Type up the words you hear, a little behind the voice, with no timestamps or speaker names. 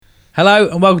Hello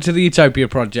and welcome to the Utopia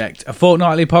Project, a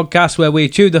fortnightly podcast where we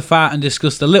chew the fat and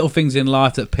discuss the little things in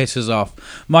life that piss us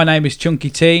off. My name is Chunky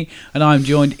T and I'm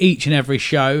joined each and every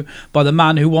show by the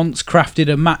man who once crafted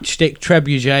a matchstick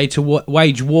trebuchet to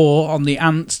wage war on the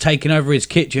ants taking over his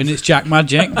kitchen. It's Jack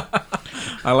Magic.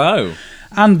 Hello.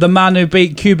 And the man who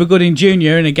beat Cuba Gooding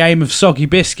Jr. in a game of soggy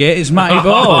biscuit is Matty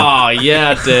Ball. Oh,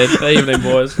 yeah, I did. Evening,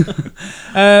 boys.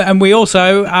 And we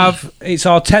also have, it's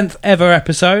our 10th ever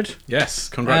episode. Yes,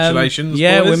 congratulations,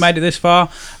 yeah, boys. we made it this far.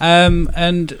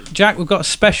 And Jack, we've got a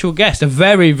special guest, a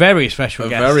very, very special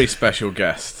guest. A very special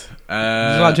guest. Would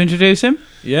you like to introduce him?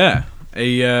 Yeah.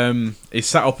 He's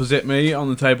sat opposite me on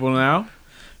the table now.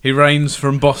 He reigns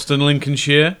from Boston,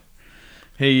 Lincolnshire.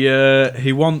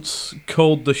 He once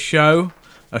called the show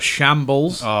a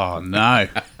shambles. Oh, no.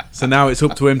 So now it's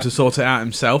up to him to sort it out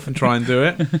himself and try and do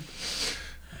it.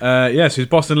 Yes, he's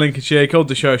Boston, Lincolnshire, called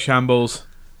the show shambles.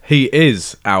 He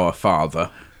is our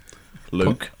father,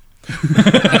 Luke.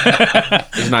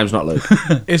 His name's not Luke.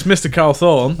 It's Mr. Carl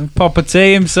Thorne. Poppa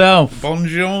T himself.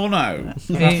 Buongiorno.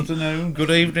 Good afternoon,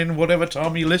 good evening, whatever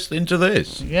time you're listening to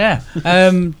this. Yeah.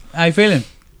 How you feeling?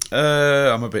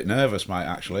 I'm a bit nervous, mate,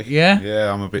 actually. Yeah?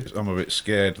 Yeah, I'm a bit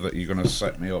scared that you're going to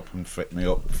set me up and fit me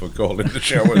up for calling the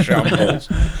show a shambles.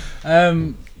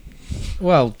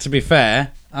 Well, to be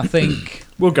fair, I think...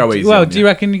 We'll go easy. Well, do you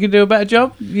reckon you could do a better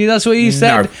job? That's what you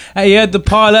said. No. You heard the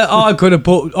pilot. I could have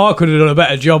done a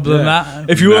better job than that.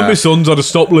 If you weren't my sons, I'd have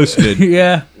stopped listening.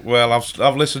 Yeah. Well,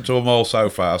 I've listened to them all so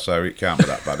far, so it can't be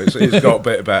that bad. It's got a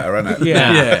bit better, hasn't it?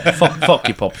 Yeah. Fuck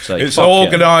you, Poppa T. It's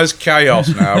organised chaos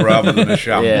now rather than a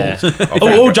shambles. Yeah.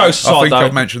 All jokes aside, I think though.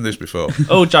 I've mentioned this before.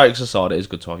 All jokes aside, it is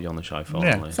good to have you on the show,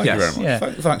 finally. Thank you very much. Yeah.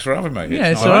 Thanks for having me. Yeah,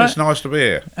 it's all right. It's nice to be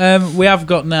here. We have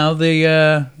got now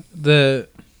the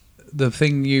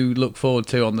thing you look forward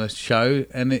to on the show,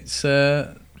 and it's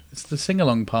the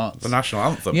sing-along parts. The national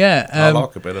anthem. Yeah. I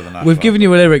like a bit of the national We've given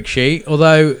anthem. you a lyric sheet,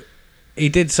 although he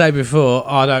did say before,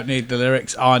 I don't need the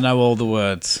lyrics, I know all the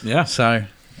words. Yeah. So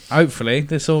hopefully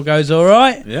this all goes all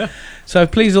right. Yeah. So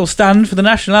please all stand for the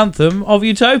national anthem of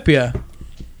Utopia.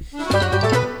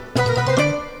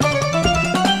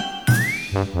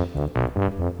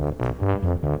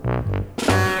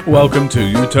 Welcome to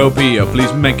Utopia.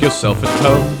 Please make yourself at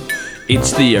home.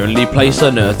 It's the only place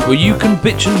on earth where you can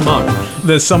bitch and moan.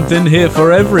 There's something here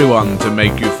for everyone to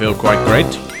make you feel quite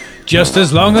great. Just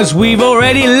as long as we've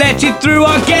already let it through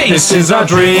our gates. This is our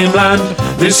dreamland.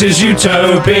 This is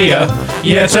Utopia.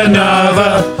 Yet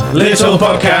another little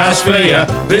podcast for you.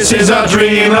 This is our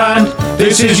dreamland.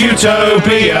 This is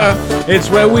Utopia. It's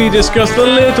where we discuss the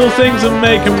little things and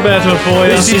make them better for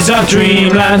you. This is our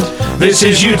dreamland. This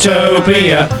is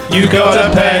Utopia. You got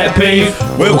a pet peeve,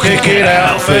 we'll kick it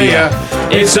out for you.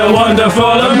 It's a wonderful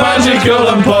and magical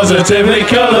and positively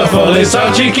colourful. It's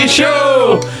our cheeky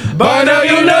show. By now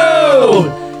you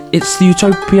know. It's the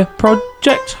Utopia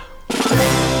Project.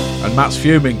 And Matt's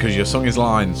fuming because you sung his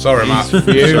line. Sorry, Matt.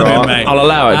 Fuming, Right. mate. I'll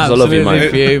allow it because I love you,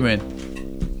 Absolutely mate. fuming.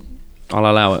 I'll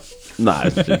allow it. No,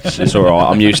 it's all right.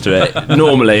 I'm used to it.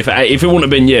 Normally, if it wouldn't have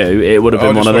been you, it would have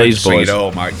been one of these Sing boys. it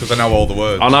all, mate, because I know all the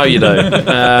words. I know you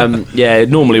do. Yeah,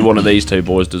 normally one of these two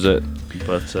boys does it.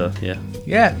 But, yeah.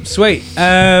 Yeah, sweet.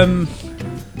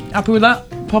 Happy with that,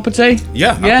 Poppa T?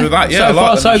 Yeah, after that, yeah. So I like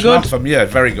far, the so national good. anthem. Yeah,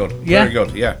 very good. Yeah? Very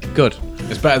good, yeah. Good.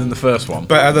 It's better than the first one.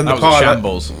 Better than that the was a pilot.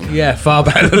 shambles. Yeah, far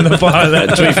better than the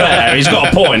pilot. To be fair, he's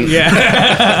got a point.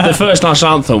 Yeah. The first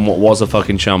national anthem was a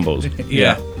fucking shambles.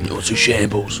 Yeah. What's a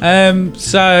shambles?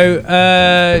 So,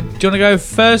 do you want to go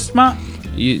first, Matt?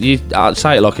 I'd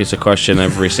say it like it's a question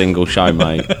every single show,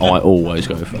 mate. I always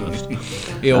go first.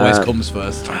 He always comes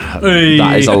first.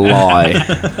 That is a lie.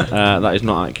 That is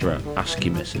not accurate. Ask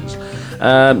your missus.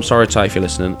 Sorry, Tay, if you're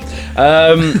listening.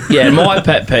 Yeah, my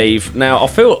pet peeve. Now, I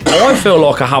feel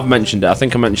like I have mentioned it. I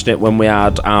think I mentioned it when we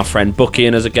had our friend Bucky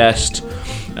in as a guest,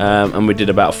 and we did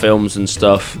about films and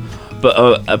stuff.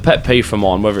 But a pet peeve for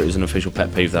mine, whether it was an official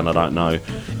pet peeve then I don't know,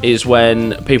 is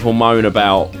when people moan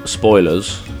about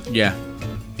spoilers Yeah.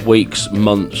 weeks,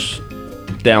 months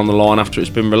down the line after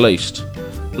it's been released.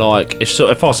 Like,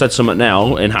 if I said something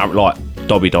now in like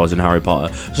Dobby dies in Harry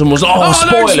Potter, someone was like, "Oh,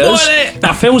 spoilers!" Don't spoil it!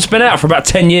 That film's been out for about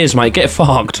 10 years, mate. Get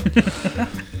fucked.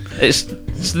 There's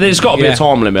got to be Yeah. a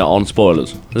time limit on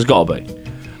spoilers. There's got to be.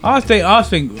 I think I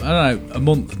don't know, a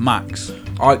month max.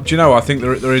 Do you know, I think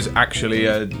there is actually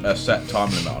a set time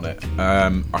limit on it.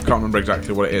 I can't remember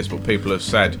exactly what it is, but people have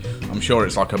said, I'm sure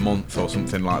it's like a month or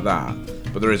something like that,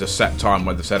 but there is a set time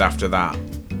where they said after that,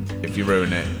 if you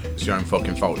ruin it, it's your own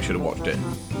fucking fault, you should have watched it.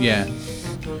 Yeah.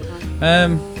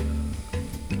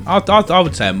 I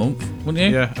would say a month, wouldn't you?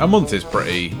 Yeah, a month is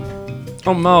pretty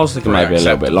I was thinking maybe a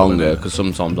little bit acceptable, longer isn't it? because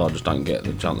sometimes I just don't get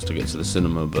the chance to get to the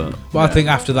cinema. But Well, I think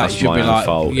after that That's you should my be own like,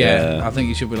 fault, yeah, yeah. I think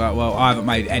you should be like, well, I haven't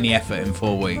made any effort in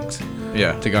 4 weeks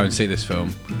Yeah. to go and see this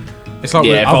film. It's like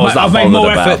Yeah, if I was that I've made more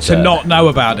bothered about effort to it. not know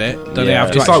about it than I Yeah.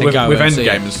 have to it's like actually with go and see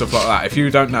Endgame it. and stuff like that. If you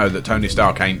don't know that Tony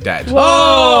Stark ain't dead,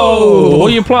 oh,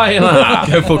 what are you playing at?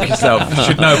 go fuck yourself. You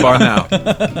should know by now.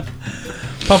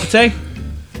 Poppa T? I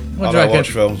What do you don't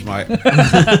watch reckon? films, mate.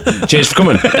 Cheers for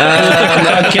coming. Okay.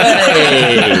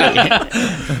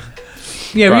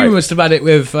 Yeah, Right. you must have had it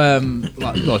with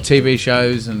like TV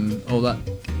shows and all that.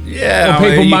 Yeah, Or I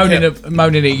people mean, you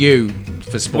moaning at you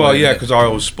for spoiling. Well, yeah, it. because I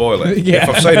always spoil it. Yeah. If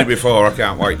I've seen it before, I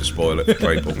can't wait to spoil it for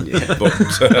people. But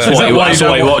That's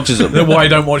why he watches them. Then why you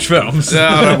don't watch films?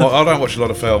 no, I don't watch a lot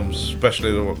of films,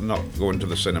 especially not going to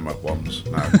the cinema ones.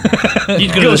 No.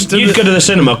 You'd go to the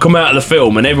cinema, come out of the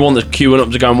film, and everyone that's queuing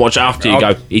up to go and watch it after you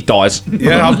go, he dies.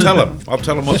 Yeah, I'll tell them. I'll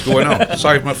tell them what's going on.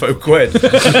 Save my few quid.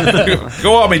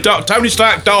 Go on, Tony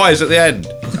Stark dies at the end.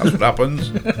 That's what happens.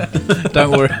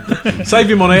 Don't worry. Save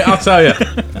your money, I'll tell you.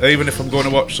 Even if I'm going to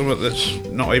watch something that's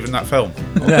not even that film.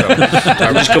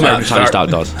 Just come out and Tony Stark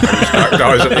dies. Stark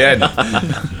dies at the end.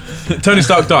 Tony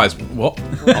Stark dies. What?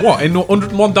 What? In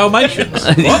 101 Dalmatians?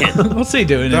 What's he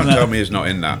doing Don't in tell that? me he's not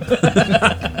in that.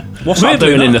 What's that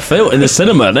doing in the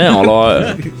cinema now?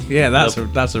 Like, Yeah, that's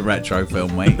a retro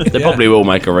film, mate. they probably will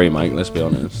make a remake. Let's be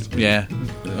honest. Yeah,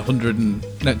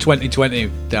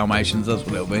 2020 Dalmatians. That's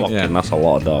what it'll be. Fucking, Yeah. that's a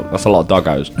lot of dog. That's a lot of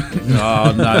doggos.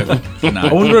 Oh no, I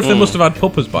no. wonder if they must have had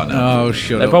Poppas by now. Oh,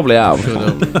 shut They up. probably have. Shut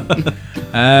up.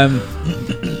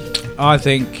 I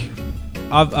think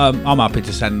I'm happy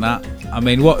to send that. I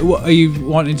mean, what are you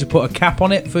wanting to put a cap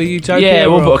on it for Utopia? Yeah,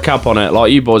 we'll or put a cap on it.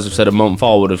 Like you boys have said a month,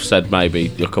 I would have said maybe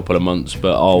a couple of months,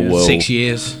 but I will. 6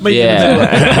 years. Meet, Yeah. in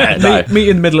the middle, No. meet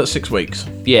in the middle at 6 weeks.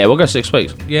 Yeah, we'll go 6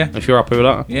 weeks. Yeah, If you're happy with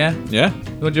that. yeah. Yeah?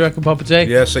 What do you reckon, Poppa T?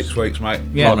 Yeah, 6 weeks, mate.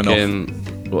 Yeah. Long enough.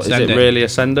 What, is Send it it. really a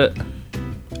send it?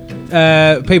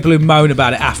 People who moan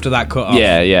about it after that cut off.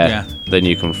 Yeah. Then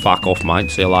you can fuck off, mate.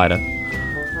 See you later.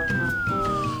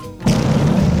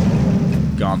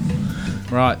 Gone.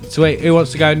 Right, sweet. Who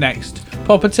wants to go next?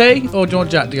 Poppa T, or do you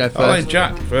want Jack to go I first? think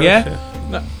Jack first. Yeah?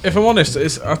 No, if I'm honest,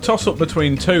 it's a toss up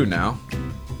between two now.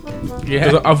 Yeah.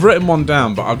 'Cause I've written one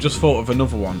down, but I've just thought of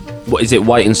another one. What is it?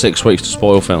 Waiting 6 weeks to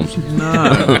spoil films?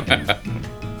 No.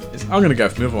 I'm going to go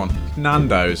for the other one.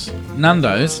 Nando's.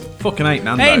 Nando's. Fucking ain't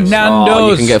Nando's. Hey, Oh,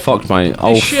 Nando's. you can get fucked, mate.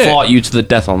 I'll shit. fight you to the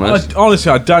death on this. Honestly,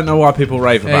 I don't know why people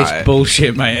rave about It's it.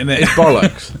 bullshit, mate, isn't it? It's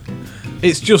bollocks.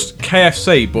 It's just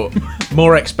KFC, but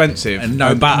more expensive And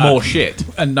no batter. more shit.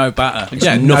 And no batter.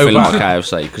 Yeah, Nothing no like batter.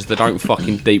 KFC because they don't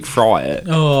fucking deep fry it.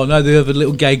 Oh, no, they have a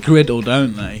little gay griddle,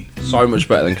 don't they? So much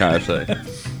better than KFC.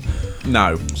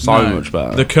 No. So No. much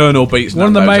better. The Colonel beats One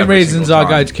of the Nando's main every reasons single I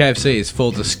go time. to KFC is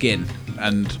for the skin.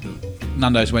 And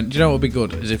Nando's went, do you know what would be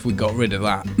good? Is if we got rid of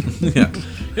that. Yeah.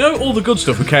 You know all the good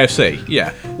stuff with KFC? Yeah.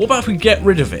 What about if we get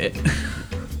rid of it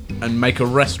and make a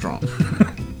restaurant?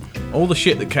 All the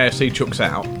shit that KFC chucks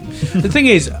out. The thing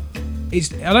is,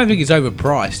 I don't think it's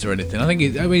overpriced or anything. I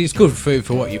mean, it's good food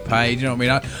for what you pay. Do you know what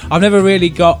I mean? I've never really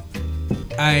got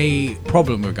a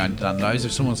problem with going to Nando's.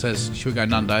 If someone says, should we go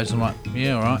Nando's? I'm like,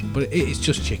 yeah, all right. But it's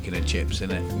just chicken and chips,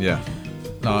 isn't it? Yeah.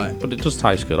 Like, But it does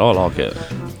taste good. I like it.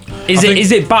 Is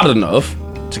it bad enough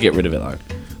to get rid of it though?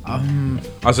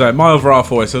 I say, my other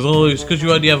half always says, oh, it's because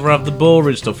you only ever have the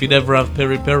boring stuff. You never have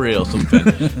piri piri or something.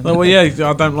 Like, well, yeah,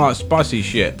 I don't like spicy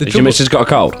shit. Has your missus got a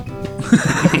cold?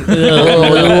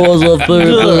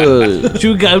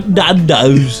 Should we go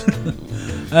Nando's?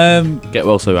 Get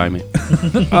well soon, Amy.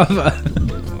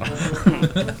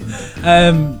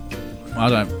 I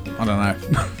don't know.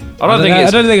 I don't think I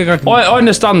it's. don't think I can. I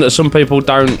understand that some people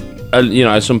don't.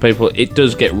 Some people it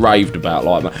does get raved about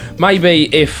like that. Maybe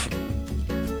if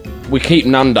we keep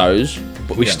Nando's,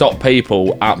 but we stop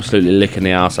people absolutely licking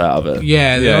the ass out of it.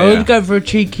 Yeah, Yeah, I yeah. would go for a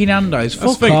cheeky Nando's.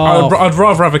 That's the Fuck thing, off. I'd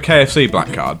rather have a KFC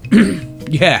black card.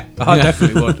 Yeah, I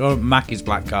definitely would. Or Mackie's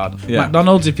black card. Yeah.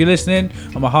 McDonald's, if you're listening,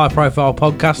 I'm a high-profile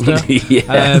podcaster. Yeah,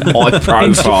 high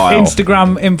profile.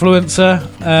 Instagram influencer.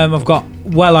 I've got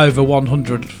well over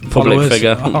 100 followers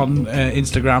figure. on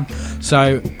Instagram,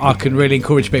 so I can really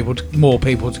encourage more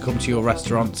people to come to your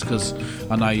restaurants because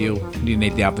I know you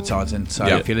need the advertising. So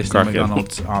Yeah, if you're listening to cracking.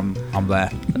 McDonald's, I'm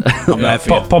there. I'm there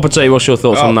for you. Poppa T, what's your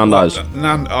thoughts on Nando's?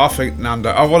 I think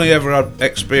Nando's. I've only ever had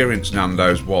experienced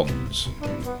Nando's once,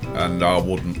 and I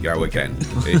wouldn't go again.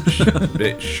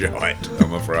 It's shite,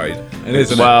 I'm afraid. It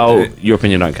is, isn't it? Well, your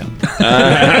opinion don't count.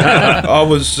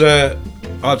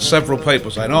 I had several people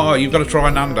saying, "Oh, you've got to try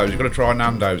Nando's. You've got to try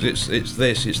Nando's. It's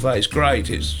this, it's that. It's great.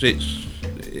 It's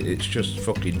just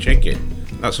fucking chicken."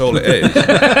 That's all it is.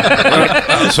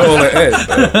 That's all it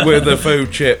is. With the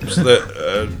food chips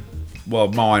that,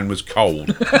 mine was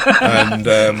cold. And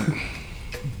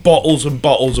bottles and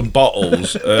bottles and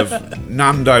bottles of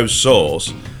Nando's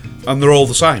sauce, and they're all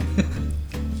the same.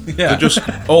 Yeah. They're just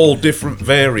all different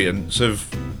variants of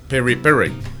piri piri,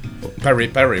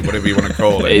 whatever you want to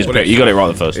call it. It is But you got it right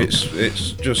the first time.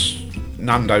 It's just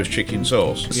Nando's chicken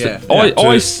sauce. Yeah.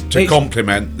 To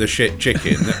complement the shit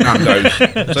chicken that Nando's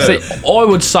serves. See, I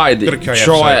would say Got a that KFC.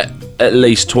 try it at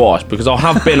least twice, because I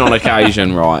have been on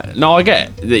occasion, right? No, I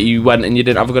get that you went and you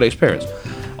didn't have a good experience.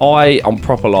 I'm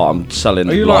proper like I'm selling.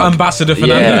 Are you like ambassador for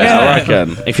yeah, Nando's? I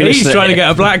reckon. If you're He's listening, trying to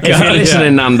get a black if you're card.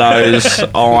 listening, Nando's,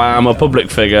 I am a public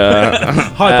figure,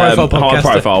 High-profile podcaster.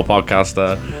 high-profile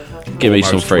podcaster. Give me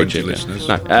some Almost free 20 chicken. listeners.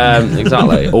 No,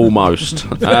 exactly, almost.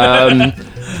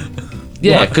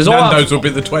 Yeah, because Nando's will be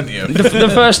the 20th. the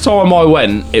first time I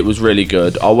went, it was really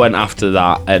good. I went after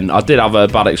that, and I did have a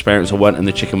bad experience. I went, and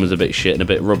the chicken was a bit shit and a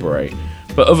bit rubbery.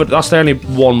 But that's the only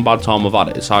one bad time I've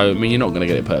had it. So I mean, you're not going to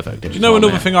get it perfect. Do you know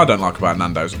another thing I don't like about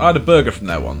Nando's? I had a burger from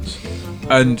there once,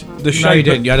 and the shape. No, you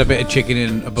didn't. You had a bit of chicken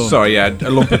in a bun. Sorry, yeah, a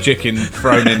lump of chicken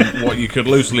thrown in what you could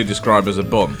loosely describe as a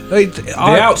bun. The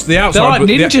outside, They're like but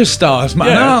the- ninja stars, man.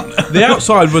 Yeah, the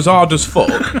outside was hard as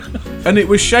fuck, and it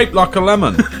was shaped like a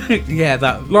lemon. Yeah,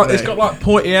 that. Like it's got like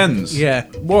pointy ends. Yeah.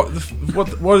 What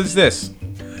what is this?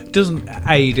 Doesn't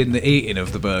aid in the eating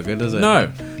of the burger, does it?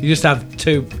 No. You just have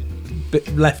two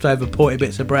leftover pointy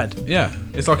bits of bread. Yeah,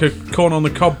 it's like a corn on the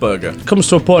cob burger. Comes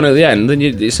to a point at the end, then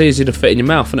it's easy to fit in your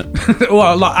mouth, isn't it?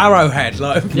 Well, like arrowhead,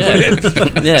 like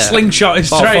Yeah. slingshot it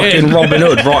Like straight fucking in. Robin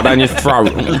Hood right down your throat.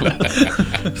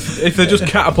 If they just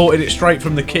catapulted it straight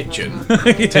from the kitchen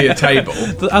to your table,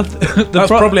 The that's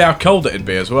probably how cold it'd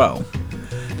be as well.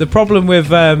 The problem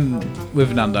with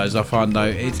Nando's, I find though,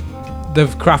 is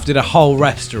they've crafted a whole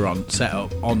restaurant set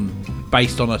up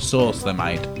based on a sauce they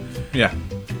made. Yeah.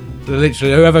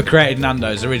 Literally, whoever created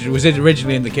Nando's was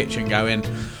originally in the kitchen going,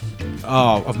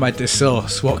 "Oh, I've made this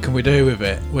sauce. What can we do with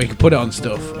it? We can put it on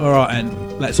stuff. All right,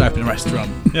 and let's open a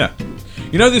restaurant." Yeah.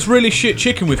 You know this really shit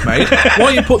chicken we've made? Why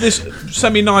don't you put this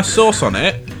semi-nice sauce on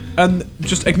it and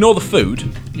just ignore the food?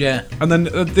 Yeah. And then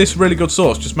this really good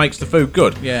sauce just makes the food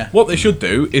good. Yeah. What they should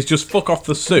do is just fuck off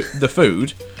the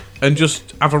food and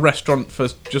just have a restaurant for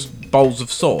just bowls of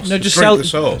sauce. No, just drink sell the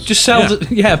sauce. Just sell.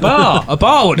 A bar. A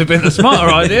bar would have been the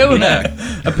smarter idea, wouldn't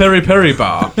it? A peri-peri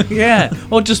bar. Yeah.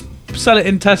 Or just sell it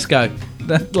in Tesco.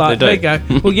 Like, They there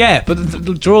do. you go. Well, yeah,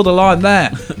 but draw the line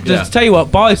there. Just Yeah. tell you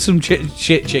what, buy some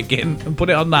shit chicken and put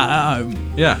it on that at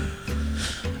home. Yeah.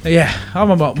 Yeah,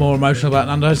 I'm a lot more emotional about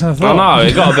Nando's than I I thought. know,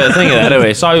 it got a bit of thing in it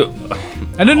anyway. So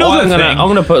And another I'm thing,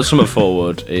 gonna put something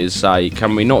forward is say,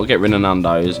 can we not get rid of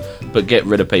Nando's, but get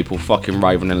rid of people fucking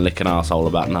raving and licking arsehole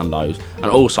about Nando's, and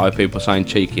also people saying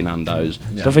cheeky Nando's.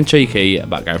 There's nothing cheeky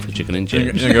about going for chicken and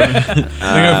chips.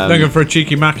 Don't go for a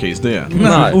cheeky Mackey's, do you?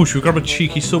 No. Oh, should we grab a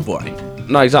cheeky Subway?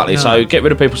 No, exactly. So get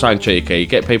rid of people saying cheeky.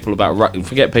 Get people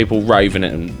forget people raving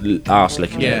it and arse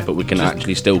licking Yeah. it, but we can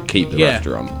actually still keep the Yeah.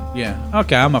 restaurant. yeah,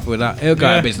 okay, I'm happy with that. It'll go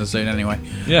out Yeah. of business soon anyway.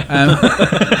 Yeah.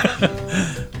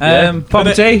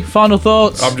 Poppa T, final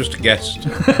thoughts. I'm just a guest.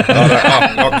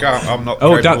 I can't. I'm not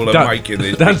Oh, capable Dad- of making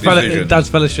these big Dad's decisions.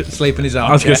 fell asleep in his arm.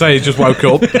 I was going to say, he just woke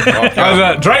up.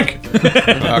 Drink!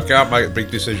 I can't make big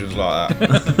decisions like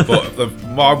that. But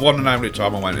my one and only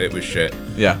time I went, it was shit.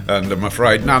 Yeah. And I'm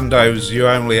afraid Nando's, you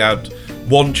only had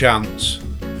one chance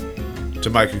to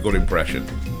make a good impression,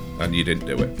 and you didn't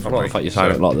do it. I like the fact you're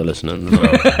saying it like the listening.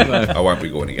 I won't be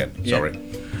going again. Sorry.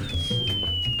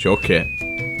 It's your kit.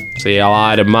 See you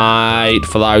later, mate.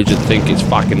 For those that think it's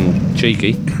fucking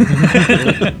cheeky.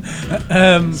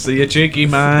 See you, cheeky,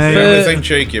 The mate. only thing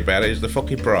cheeky about it is the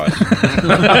fucking price.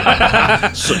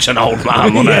 Such an old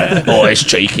man, wasn't it? Oh, it's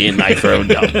cheeky and they throw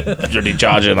down. Should he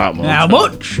charge you that much? How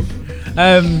much?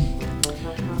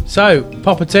 So,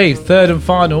 Poppa T, third and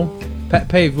final pet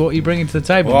peeve. What are you bringing to the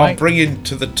table, What I'm mate? bringing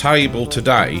to the table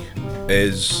today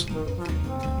is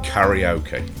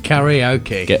karaoke.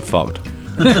 Karaoke. Get fucked.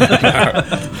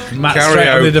 Matt straight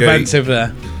on the karaoke. defensive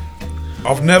there.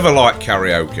 I've never liked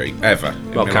karaoke, ever.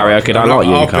 Well, In my karaoke life. don't like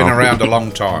you, I've been Carl. around a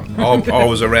long time. I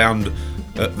was around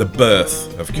at the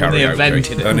birth of When they karaoke.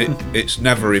 invented it. And it's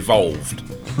never evolved.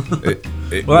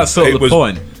 Well, that's sort of the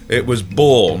point. It was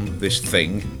born, this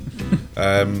thing,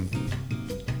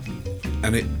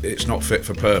 and it's not fit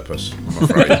for purpose, I'm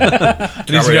afraid. It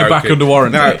needs to go back under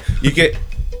warranty. No, you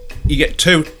get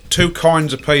two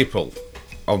kinds of people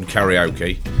on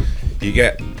karaoke. You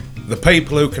get the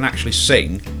people who can actually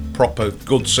sing, proper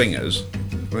good singers.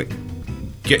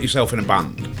 Get yourself in a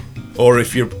band, or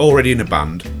if you're already in a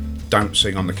band, don't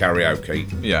sing on the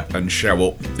karaoke. Yeah. And show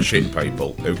up the shit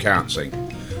people who can't sing.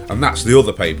 And that's the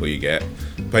other people you get.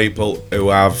 People who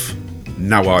have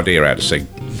no idea how to sing.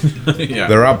 Yeah.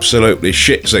 They're absolutely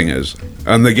shit singers.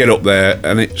 And they get up there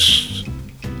and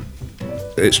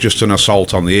it's just an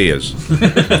assault on the ears.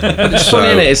 It's funny,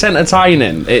 innit? It's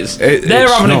entertaining. They're it's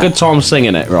having not. a good time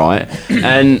singing it, right?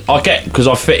 And I get, because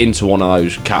I fit into one of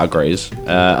those categories.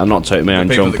 I'm not taking my own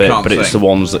people jump that it, can't but it's sing. the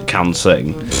ones that can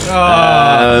sing.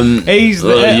 He's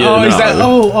well, you he's like,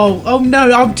 know. oh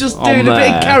no, I'm just doing a bit of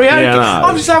there. karaoke. Yeah, no.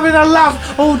 I'm just having a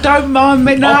laugh. Oh, don't mind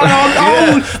me. No,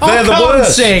 I they're the can't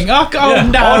worst. sing. No,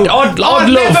 I'd I'd love-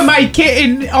 never make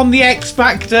it on the X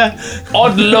Factor.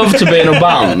 I'd love to be in a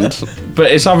band,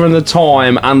 but it's having the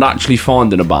time and actually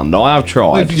finding a band. I have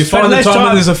tried. You Spend find the less time time-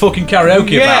 when there's a fucking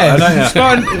karaoke Yeah, about,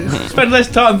 don't you? spend less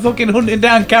time fucking hunting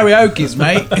down karaoke's,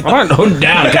 mate. I don't hunt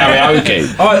down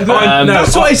karaoke. No,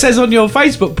 That's what it says on your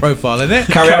Facebook profile, isn't it?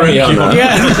 Karaoke on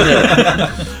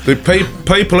Yeah. The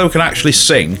people who can actually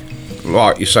sing,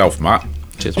 like yourself, Matt,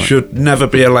 Cheers, mate. should never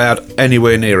be allowed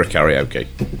anywhere near a karaoke.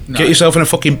 Get yourself in a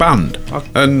fucking band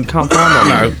and Can't find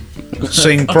one.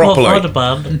 sing I can't properly. find a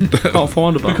band. Can't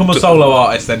find a band. Become a solo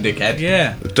artist then, dickhead.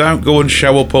 Yeah. Don't go and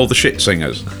show up all the shit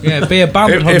singers. Yeah, be a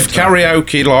band If hunter.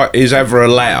 karaoke is ever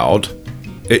allowed,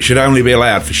 it should only be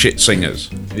allowed for shit singers.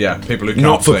 Yeah, people who can't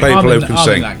Not for sing. people who can I'm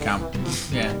sing. in that camp.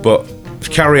 Yeah. But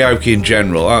karaoke in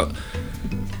general,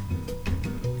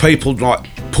 people like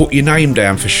put your name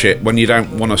down for shit when you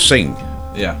don't want to sing,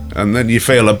 Yeah. and then you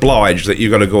feel obliged that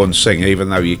you've got to go and sing, even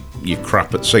though you're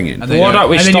crap at singing. And then Why you're- don't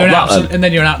we and then stop you're an that then? And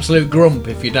then you're an absolute grump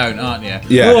if you don't, aren't you?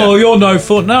 Yeah. Oh, you're no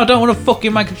fun. No, I don't want to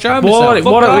fucking make a show of myself.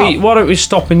 Fuck off. Why don't we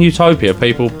stop in Utopia?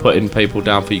 People putting people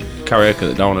down for karaoke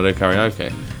that don't want to do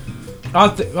karaoke.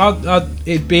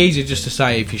 It'd be easier just to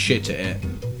say if you're shit at it.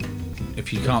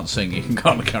 If you can't sing, you can go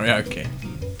on the karaoke.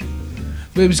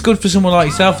 But it was good for someone like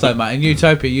yourself, though, mate. In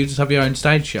Utopia, you just have your own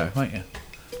stage show, won't you?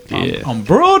 Yeah. On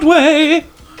Broadway.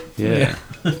 Yeah.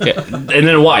 And in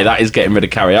a way, that is getting rid of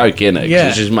karaoke, isn't it? 'Cause Yeah.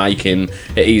 it's just making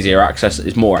it easier access.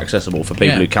 It's more accessible for people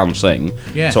Yeah. who can sing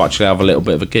Yeah. to actually have a little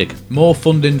bit of a gig. More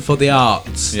funding for the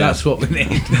arts. Yeah. That's what we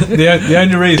need. The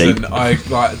only reason Deep.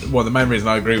 the main reason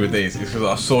I agree with these is because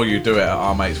I saw you do it at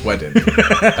our mate's wedding.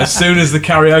 As soon as the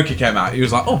karaoke came out, he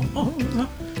was like,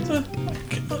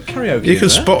 karaoke. You can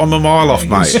is there?" spot them a mile off,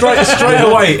 mate. straight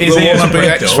away. His The ears wannabe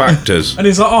pricked X up. Factors. And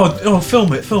he's like, oh,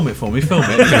 film it for me, film it.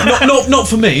 not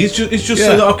for me. It's just Yeah.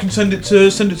 so that I can send it to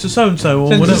so and so or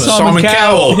Send it to whatever. Simon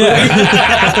Cowell.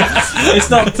 It's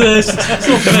not for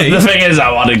me. The thing is,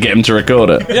 I wanted to get him to record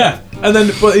it. Yeah. And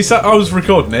then, but he said I was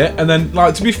recording it, and then,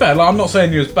 like, to be fair, like, I'm not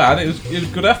saying it was bad. It was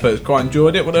good effort. Quite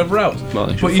enjoyed it, whatever else.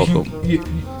 Well, you should but fuck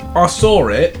up. I saw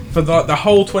it for the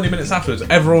whole 20 minutes afterwards.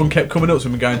 Everyone kept coming up to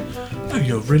him and going, "Oh,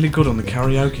 you're really good on the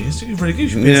karaoke. You're really good. You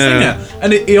should be a Yeah. singer."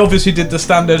 And he obviously did the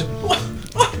standard.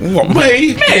 What,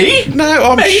 me? Me? No,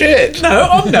 I'm shit. No,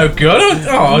 I'm no good.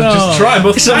 I'm just trying.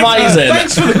 But It's amazing.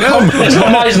 Thanks for the compliment. It's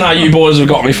amazing how you boys have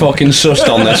got me fucking sussed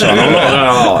on this one. I'm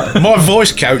not gonna lie. My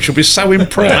voice coach will be so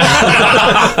impressed.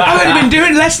 I've only been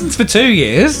doing lessons for 2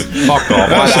 years. Fuck off.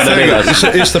 That's the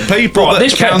thing. It's the people Right, that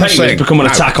this pet can peeve sing. has become an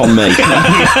attack on me.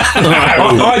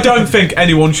 I don't think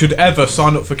anyone should ever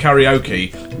sign up for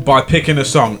karaoke by picking a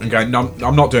song and going, "No,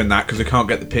 I'm not doing that because I can't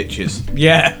get the pitches."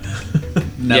 Yeah.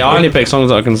 Yeah, I only pick songs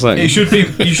that I can sing. It should be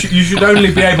you should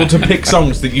only be able to pick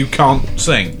songs that you can't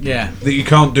sing. Yeah. That you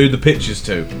can't do the pitches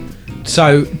to.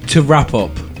 So, to wrap up,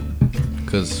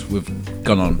 because we've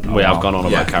gone on. We have gone on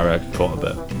Yeah. about karaoke quite a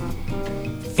bit.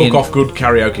 Fuck off good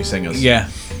karaoke singers. Yeah.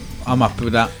 I'm happy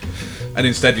with that. And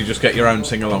instead you just get your own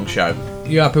sing-along show.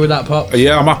 You happy with that, Pop?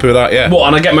 Yeah, I'm happy with that, yeah. What,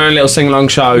 and I get my own little sing-along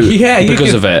show Yeah, you because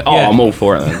can- of it? Oh, yeah. I'm all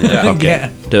for it then. Yeah, fuck Yeah.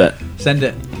 it. Do it. Send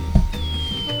it.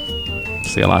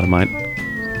 See you later, mate.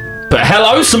 But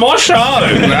hello to my show!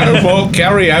 No more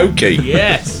karaoke.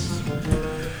 Yes.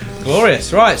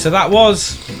 Glorious. Right, so that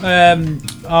was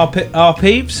our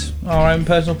peeves, our own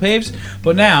personal peeves.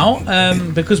 But now,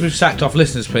 because we've sacked off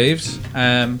listeners' peeves,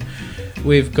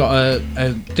 we've got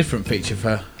a different feature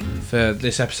for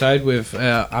this episode with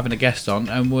having a guest on,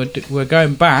 and we're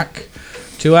going back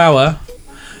to our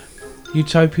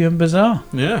Utopian Bazaar.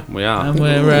 Yeah. We are. And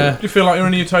we're... Do you feel like you're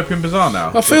in a utopian bazaar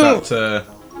now? I feel- That,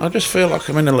 I just feel like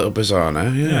I'm in a little bazaar now,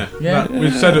 yeah. Yeah.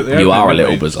 We've said at the You opening, are a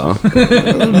little haven't we?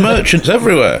 bizarre. Merchants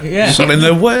everywhere, Yeah. selling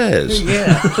their wares.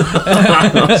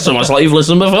 Yeah. So much like you've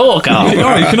listened before, Carl.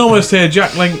 Oh, you can almost hear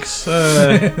Jack Link's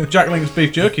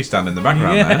beef jerky stand in the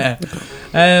background there.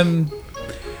 Yeah.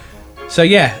 So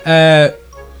yeah,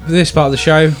 this part of the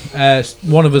show,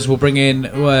 one of us will bring in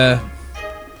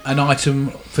an item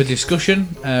for discussion.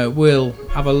 We'll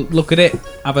have a look at it,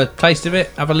 have a taste of it,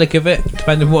 have a lick of it,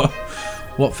 depending what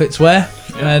fits where,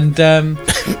 and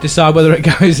decide whether it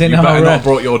goes in You our... better not have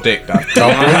brought your dick, Dad.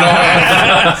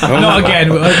 Not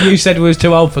again. You said we was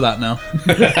too old for that now.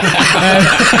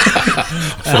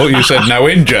 I thought you said no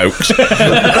in jokes.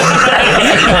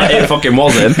 It fucking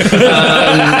wasn't.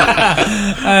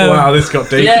 Wow, this got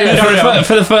deep. Yeah,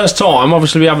 for the first time,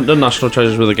 obviously we haven't done National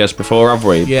Treasures with a guest before, have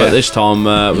we? Yeah. But this time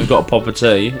we've got a Poppa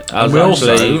tea. And we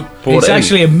also... It's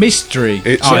actually a mystery.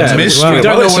 It's item a as mystery. well. We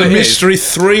don't know It's what a it is. mystery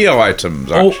 3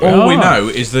 items, All actually. we know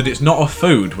is that it's not a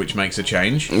food, which makes a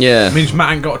change. Yeah. It means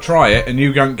Matt ain't got to try it, and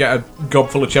you don't get a gob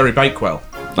full of cherry Bakewell.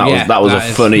 That was a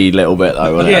funny little bit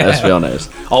though, wasn't it? Let's be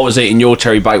honest. I was eating your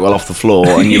cherry bakewell off the floor,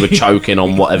 and you were choking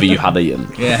on whatever you had eaten.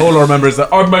 Yeah. All I remember is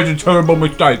that I made a terrible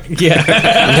mistake.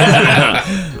 Yeah.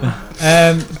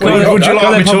 Would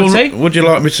you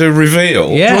like me to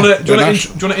reveal? Yeah. Do you want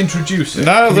to introduce it?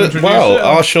 No, Can you introduce well, it?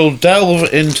 I shall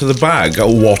delve into the bag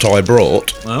of what I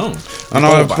brought, Oh. and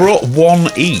I've brought one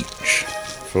each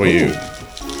for you.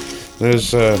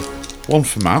 There's one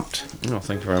for Matt. Oh,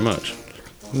 thank you very much.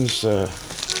 There's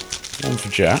one for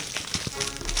Jack,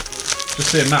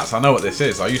 Just seeing Matt's, I know what this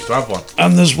is. I used to have one.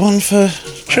 and there's one for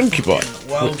Chunky Boy,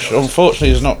 which unfortunately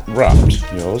is not wrapped.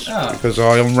 Yours, because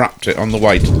I unwrapped it on the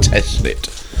way to test it.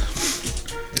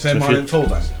 It's in mine in full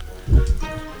then.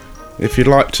 If you'd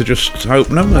like to just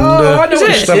open them and I know what just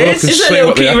it have a look is. and Is it a see little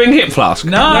what they are. keyring hip flask?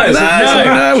 No, it's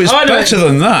No, it's I know better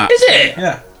than that. Is it?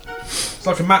 Yeah. It's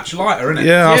like a match lighter, isn't it?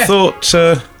 Yeah, Yeah.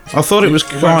 I thought it was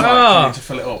You quite. need to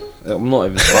fill it up. I'm not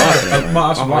even surprised. Might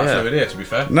have some light yeah. fluid here, to be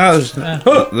fair. No,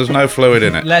 there's no fluid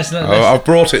in it. Let's- I've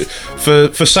brought it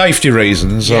for safety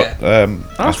reasons. Yeah. I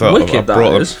That's thought wicked, I brought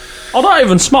that them. is. I don't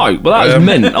even smoke, but that is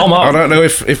mint. I'm I up. don't know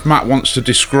if Matt wants to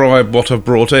describe what I've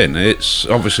brought in. It's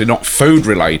obviously not food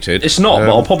related. It's not, but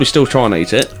I'll probably still try and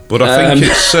eat it. But I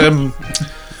think it's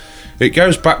it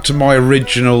goes back to my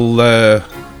original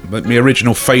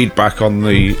feedback on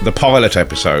the pilot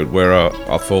episode where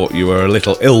I thought you were a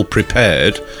little ill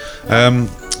prepared.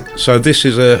 So this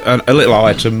is a little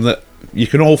item that you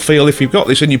can all feel if you've got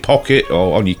this in your pocket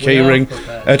or on your keyring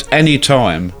at any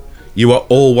time. You are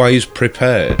always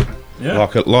prepared,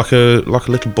 like a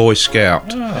little Boy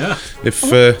Scout. Yeah.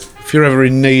 If you're ever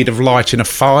in need of lighting a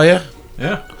fire,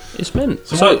 Yeah. It's mint.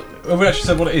 So have we actually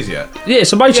said what it is yet? Yeah,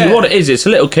 so basically Yeah. what it is, it's a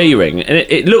little keyring, and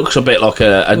it looks a bit like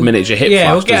a miniature hip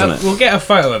flask, doesn't it? We'll get a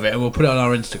photo of it and we'll put it on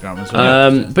our Instagram as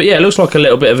well. But yeah, it looks like a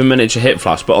little bit of a miniature hip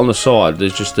flask, but on the side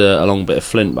there's just a long bit of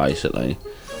flint, basically.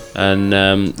 And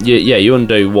you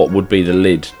undo what would be the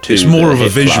lid to it's more the of a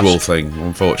hip visual flask. thing,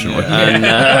 unfortunately.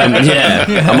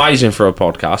 And amazing for a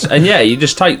podcast. And yeah, you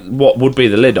just take what would be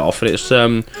the lid off, and it's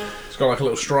It's got like a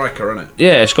little striker, isn't it?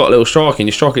 yeah, it's got a little striking.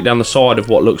 You strike it down the side of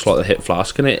what looks like the hip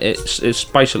flask, and it's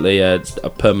basically a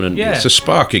permanent. Yeah. It's a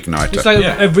spark igniter. It's like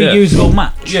Yeah. a reusable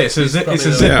match. Yeah, it's a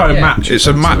Zippo Yeah. match. It's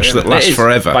a match that It lasts is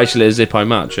forever. Basically a Zippo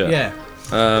match. Yeah.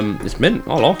 Yeah. It's mint.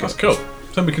 I like That's it. cool.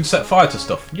 So we can set fire to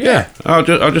stuff. Yeah, I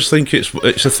just think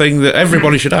it's a thing that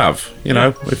everybody should have. You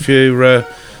know, if you're a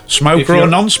smoker If you're- or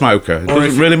non-smoker, it or doesn't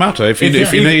if- really matter. If you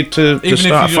need to Even if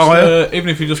start a you're fire, just, even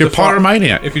if you're just if you're a fire-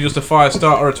 pyromaniac. if you're just a fire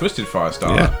starter or a twisted fire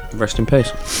starter. yeah. Rest in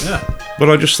peace. Yeah. But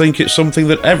I just think it's something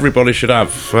that everybody should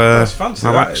have fancy, have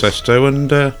that access to,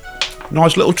 and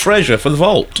nice little treasure for the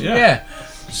vault. Yeah.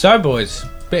 So, boys,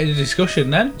 bit of discussion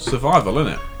then. Survival,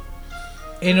 innit?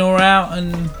 In or out,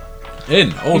 and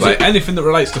In all Is day. it- Anything that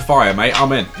relates to fire, mate,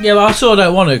 I'm in. yeah, but I sort of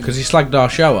don't want to because he slagged our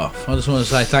show off. I just want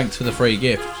to say thanks for the free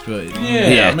gift. But,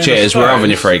 Yeah, I mean, cheers. I We're having suppose.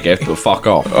 your free gift, but fuck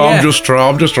off. Yeah. I'm just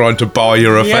trying to buy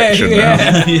your affection now.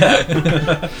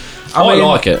 I mean-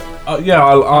 like it.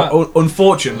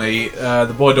 Unfortunately,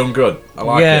 the boy done good. I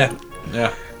like Yeah. it.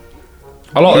 Yeah.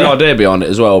 I like the idea behind it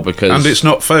as well because And it's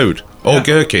not food or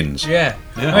gherkins. Yeah.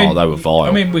 Yeah. I mean, oh, they were vile.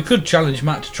 I mean, we could challenge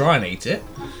Matt to try and eat it.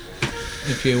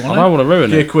 If you I want. don't want to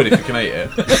ruin Give it. a quid if you can eat it.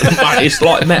 Mate, it's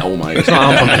like metal, mate. It's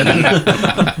not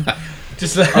happening.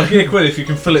 Just I'll give you a quid if you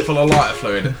can fill it full of lighter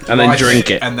fluid. And then light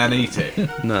drink it. And then eat it.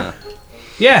 Nah.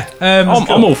 yeah. I'm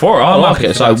all for it. I I'm like happy it.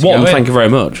 for So, that to one, go in. thank you very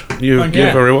much. You're you.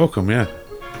 very welcome. Yeah.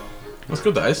 That's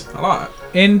good, that is. I like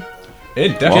in. it.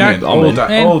 In, definitely. I'm all in.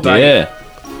 day. In. All day. Yeah.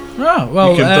 Oh well.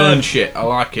 You can burn shit. I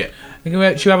like it.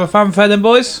 Should we have a fanfare then,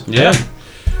 boys? Yeah.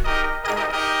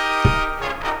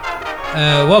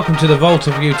 Welcome to the Vault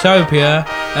of Utopia.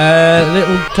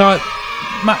 Little type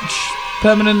match,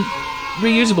 permanent,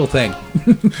 reusable thing.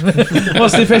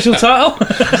 What's the official title?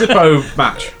 Zippo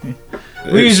match.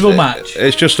 Reusable match.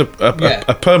 It's just Yeah.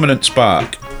 a permanent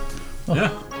spark.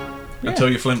 Yeah. Until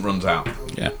your flint runs out.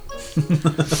 Yeah.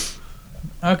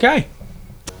 Okay.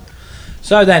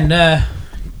 So then,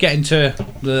 get into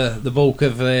the bulk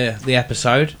of the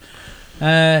episode.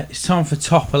 It's time for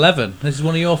top 11. This is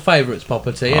one of your favourites,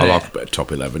 Poppa T, isn't I it? like a bit of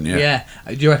top 11, yeah. Yeah.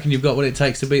 Do you reckon you've got what it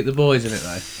takes to beat the boys in it,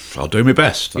 though? I'll do my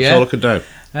best. That's Yeah. all I can do.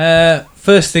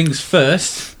 First things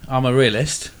first, I'm a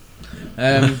realist.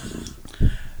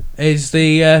 Is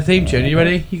the theme tune. Are you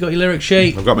ready? You got your lyric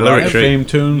sheet? I've got my lyric sheet. Theme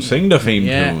tune, sing the theme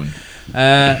tune.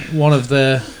 One of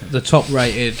the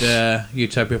top-rated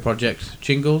Utopia Project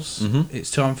jingles.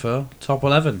 It's time for top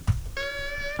 11.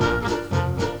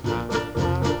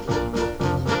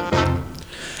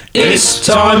 It's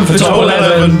time for top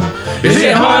 11. Is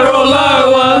it higher or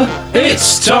lower?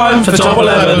 It's time for top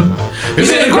 11. Is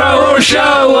it a grower or a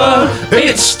shower?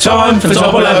 It's time for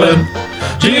top 11.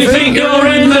 Do you think you're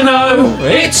in the know?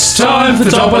 It's time for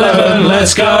top 11.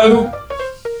 Let's go.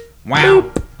 Wow.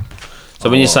 So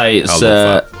when you say it's I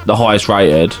love the highest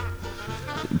rated,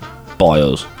 by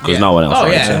us, because no one else Oh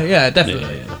rates yeah, it. yeah,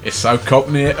 definitely. It's so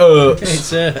cockney it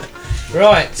hurts. It's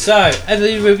right. So, have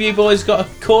either of you boys got a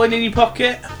coin in your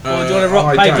pocket, or do you want to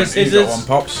rock paper scissors? You got one,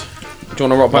 Pops. Do you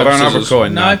want to rock I paper don't have a scissors?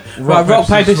 coin. No. No. Right, rock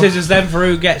paper scissors. Then for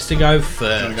who gets to go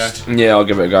first. Yeah, I'll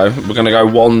give it a go. We're going to go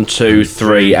 1, 2,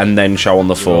 3, and then show on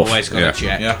the fourth. Always got Yeah. to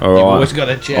check. Yeah. All You've right. always got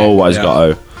to check. Always Yeah. got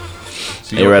to.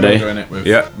 So You ready? Doing it with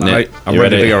Yeah, Nick, I'm you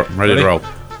ready, ready? to go. Ready to roll.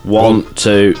 1,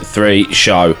 2, 3,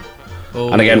 show. Oh,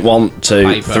 And again, 1, 2,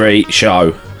 Paper. 3,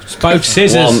 show. it's both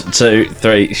scissors. 1, 2,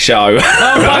 3, show.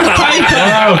 Oh, both paper.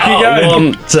 Oh, keep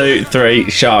going. 1, 2, 3,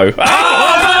 show.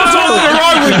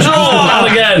 And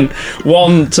again,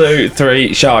 1, 2,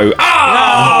 3, show.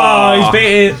 Oh, he's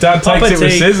beat it. Dad takes Poppa it with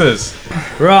T. scissors.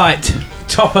 Right,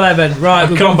 top 11. Right,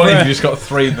 I can't believe you just got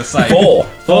 3 the same. 4.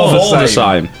 Four the 4 the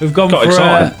same. same. We've gone Got for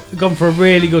excited. gone for a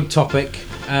really good topic.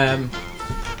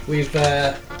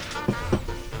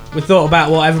 We've thought about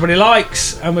what everybody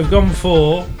likes, and we've gone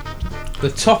for the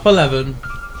top 11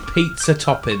 pizza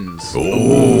toppings.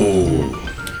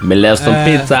 Me love some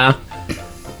pizza.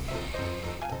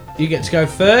 You get to go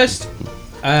first.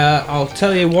 I'll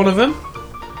tell you one of them.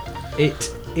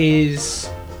 It is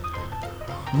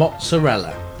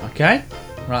mozzarella. Okay,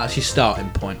 right. That's your starting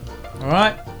point. All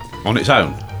right. On its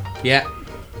own. Yeah.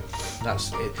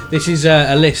 That's it. This is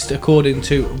a list according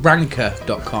to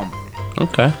ranker.com.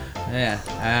 Okay. Yeah.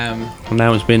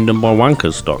 Now it's been done by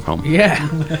wankers.com. Yeah.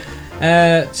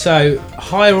 So,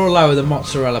 higher or lower than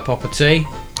mozzarella, Poppa T?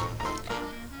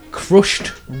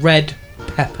 Crushed red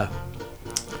pepper.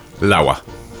 Lower.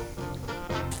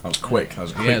 That was quick. That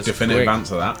was a quick, Yeah, it's definitive quick.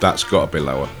 answer, that. That's got to be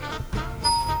lower.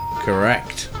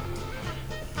 Correct.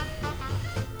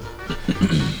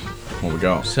 What we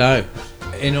got? So,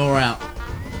 in or out?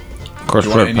 Crushed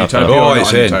Do you want it red in pepper. Utopia? Oh, not it's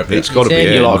on in. Utopia. It's got to It's be in.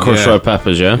 in. You like crushed yeah. red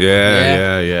peppers, yeah?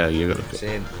 Yeah. You got to. It's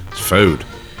in. It's food.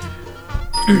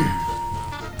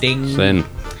 Ding. It's in.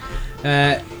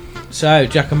 So,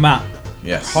 Jack and Matt.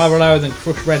 Yes. Higher or lower than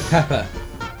crushed red pepper?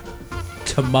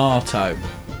 Tomato.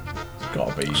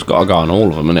 Gotta be. It's got to go on all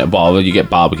of them, innit? But you get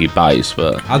barbecue base,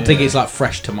 but... I think it's like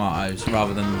fresh tomatoes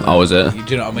rather than. Oh, is it? Do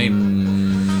you know what I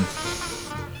mean?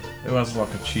 Who has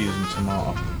like a cheese and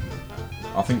tomato?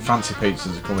 I think fancy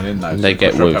pizzas are coming in though. They so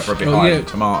get crushed red with- pepper a bit Oh, higher yeah. than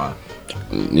tomato.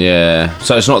 Yeah.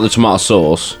 So it's not the tomato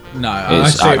sauce. No,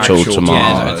 It's I actual yeah,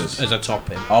 tomato. as a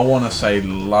topping. I want to say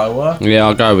lower. Yeah,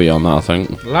 I'll go with you on that, I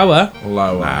think. Lower.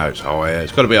 Lower. No, it's higher.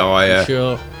 It's got to be higher.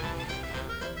 Sure.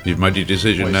 You've made your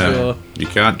decision Wait, now. sure. You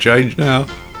can't change now.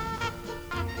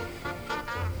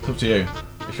 It's up to you.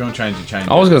 If you want to change it, change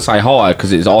I was it. going to say higher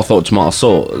because I thought tomato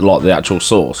sauce, like the actual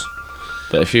sauce.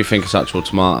 But if you think it's actual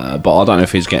tomato, but I don't know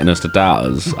if he's getting us to doubt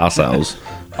ourselves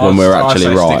when we're I'll actually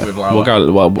say stick right. with lower. We'll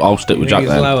go. Well, I'll stick with You Jack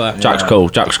think it's then. lower? Jack's Yeah. cool.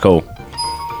 Jack's cool.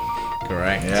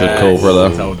 Correct. Yeah, Cool,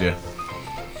 brother. I told you.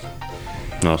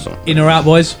 Nice one. In or out,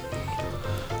 boys?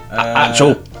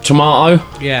 Actual tomato,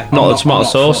 Yeah. not the I'm tomato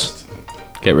not sauce. fussed.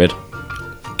 Get rid.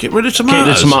 Get rid of Keep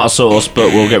tomatoes. the tomato sauce,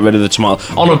 but we'll get rid of the tomato.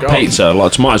 On a God. pizza,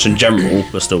 like tomatoes in general,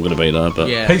 they're still going to be there. But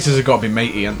Yeah. Pizzas have got to be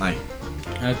meaty, haven't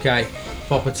they? Okay.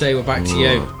 Poppa T, we're back to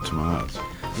you. Tomatoes.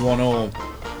 1 all. Hold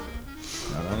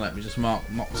on, let me just mark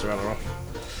mozzarella off.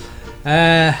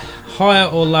 Higher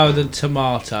or lower than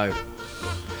tomato?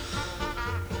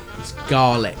 It's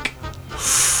garlic.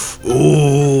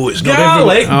 Oh, it's not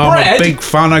Garlic everyone. I'm bread? a big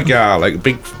fan of garlic.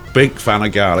 Big fan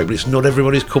of garlic, but it's not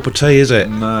everybody's cup of tea, is it?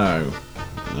 No.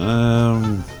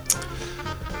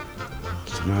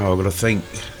 No, I've got to think.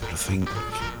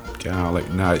 Garlic.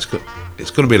 No, it's going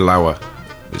to be lower.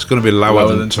 It's going to be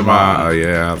lower, than tomato.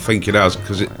 Yeah, I think it has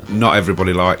because not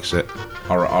everybody likes it.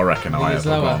 I reckon I It's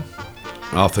have. lower.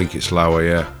 I think it's lower.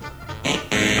 Yeah.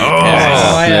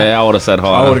 Higher. yeah, I would have said I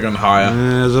higher. would have gone higher.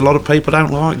 There's a lot of people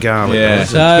don't like garlic. Yeah,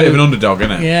 it's So- a bit of an underdog,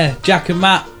 isn't it? Yeah. Jack and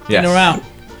Matt. Yes. In or out?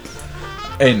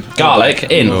 In. Garlic,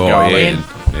 in. Oh, Garlic.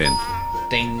 in.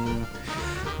 Ding.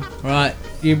 Right,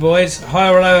 you boys,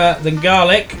 higher or lower than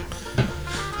garlic?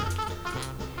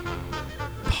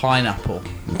 Pineapple.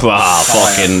 Bah,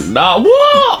 fucking.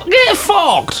 What? Get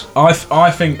fucked.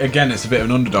 I think again it's a bit of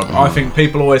an underdog. I think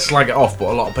people always slag it off, but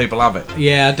a lot of people have it.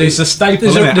 Yeah, I do. It's a staple.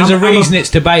 There's isn't it? there's a Am- reason it's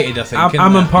debated, I think. isn't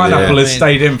Ham and there? pineapple Yeah. has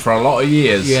stayed in for a lot of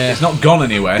years. Yeah. It's not gone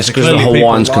anywhere. It's so because the clearly people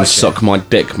Hawaiians can like it. suck my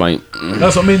dick, mate.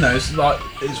 That's what I mean, though. It's like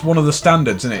it's one of the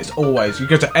standards, isn't it? It's always you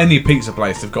go to any pizza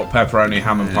place, they've got pepperoni,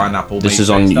 ham, and pineapple. This meat is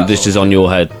on. bits, that This sort is of on your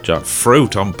head, Jack.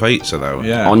 Fruit on pizza, though.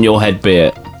 Yeah. On your head, be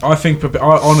it. I think.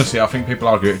 Honestly, I think people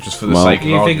argue it just for the Well- sake of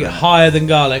You think argument. higher than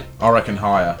garlic? I reckon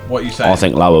higher. What you say? I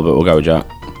think lower, but we'll go with Jack.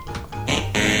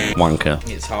 Wanker.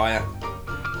 It's higher.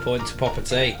 Point to Poppa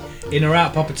T. In or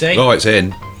out, Poppa T? Oh, it's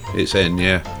in. It's in,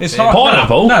 yeah. it's Yeah. higher.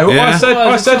 Pineapple? No, Yeah. I said. Oh,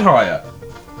 I it's said not- higher.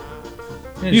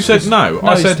 You said no. No,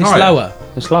 I said it's higher. lower.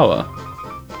 It's lower.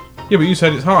 Yeah, but you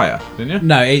said it's higher, didn't you?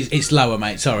 No, it's lower,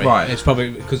 mate. Sorry. Right. It's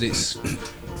probably because it's.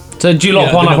 So do you like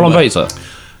Yeah, the pineapple on number. pizza?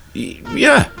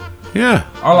 Yeah. Yeah.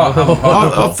 I like ham and I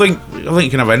pineapple. think you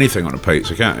can have anything on a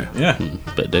pizza, can't you? Yeah.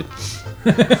 Bit of dick.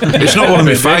 It's not one of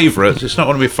my favourites. It's not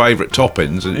one of my favourite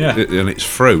toppings, and, Yeah. and it's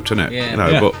fruit, isn't it? Yeah. You know,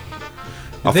 Yeah. but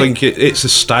I think it's a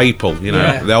staple. You know,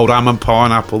 Yeah. the old ham and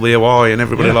pineapple, the Hawaiian.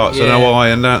 Everybody Yeah. likes an Yeah.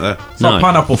 Hawaiian, don't they? It's like No.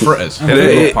 pineapple fritters. I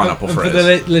it- love pineapple And for fritters.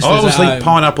 the listeners I always at think home,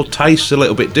 pineapple tastes a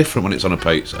little bit different when it's on a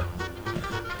pizza.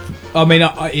 I mean,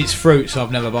 it's fruit, so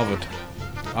I've never bothered.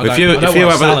 I If you don't if you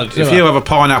want have salad, do if I? you have a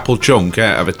pineapple chunk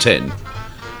out of a tin,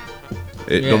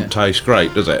 it Yeah. doesn't taste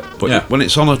great, does it? But Yeah. when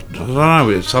it's on a, I don't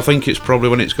know. I think it's probably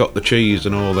when it's got the cheese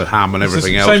and all the ham and It's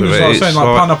everything the else same with as it. I was It's saying,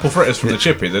 like pineapple fritters from the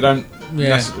chippy. They don't.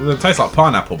 Yeah. They taste like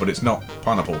pineapple, but it's not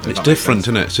pineapple. if It's that makes different, sense.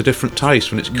 isn't it? It's a different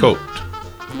taste when it's cooked.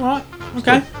 Right.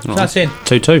 Okay. So that's in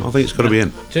 2-2. I think it's got to be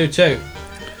in. 2-2.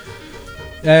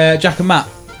 Jack and Matt.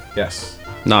 Yes.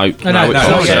 No. No, it's no, not,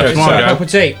 no. yeah, it's mine. Poppa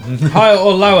T. Higher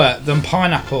or lower than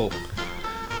pineapple?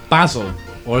 Basil,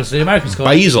 or as the Americans call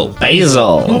it, Basil.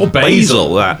 Basil. Oh,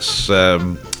 basil. That's.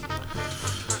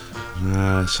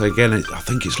 So again, I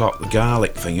think it's like the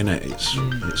garlic thing, isn't it?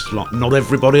 It's like not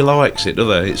everybody likes it, do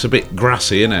they? It's a bit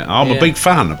grassy, isn't it? I'm Yeah. a big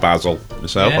fan of basil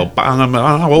myself, Yeah. and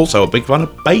I'm also a big fan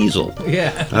of basil.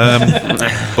 Yeah.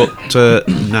 But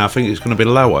no, I think it's going to be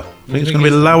lower. I think it's going to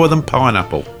be lower than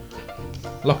pineapple.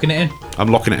 Locking it in. I'm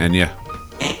locking it in, yeah.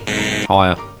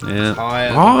 Higher. Yeah. Higher.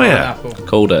 than Higher. pineapple.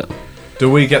 Called it. Do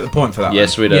we get the point for that?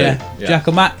 Yes, we do. Yeah. Yeah. Jack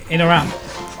and Matt, in or out?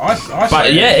 I But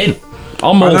say- yeah, in.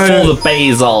 I'm all know- for the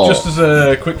basil. Just as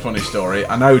a quick funny story,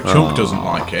 I know Chunk doesn't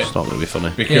like it It's not going to be funny.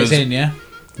 Yeah, because it's in. Yeah.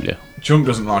 Yeah. Chunk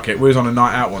doesn't like it. We was on a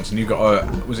night out once, and you got a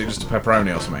was it just a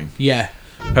pepperoni or something? Yeah.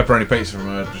 Pepperoni pizza from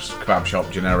a just kebab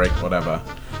shop, generic, whatever.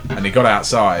 And he got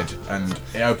outside and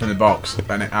he opened the box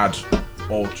and it had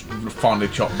all finely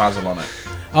chopped basil on it.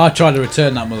 I tried to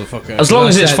return that motherfucker. As long I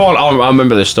as it's said- fine, I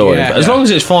remember this story. Yeah. but as Yeah. long as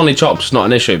it's finely chopped, it's not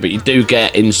an issue. But you do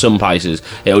get in some places,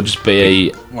 it'll just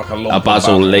be Like a lump a of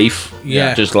basil leaf,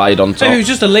 Yeah. just laid on top. If it was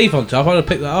just a leaf on top, I'd have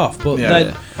picked that off. But Yeah. they'd,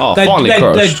 Yeah. Oh, they'd, finely they'd,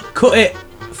 crushed. they'd cut it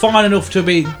fine enough to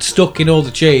be stuck in all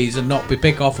the cheese and not be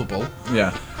pick-offable.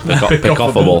 Yeah. Pick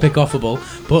offable. Pick-offable.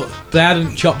 But they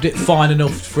hadn't chopped it fine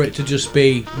enough for it to just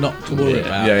be not to worry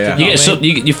about. Yeah, yeah. Do You know get what I some,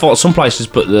 mean? you thought some places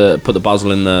put the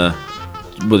basil in the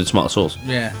with the tomato sauce.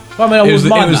 Yeah. Well, I mean, I It was,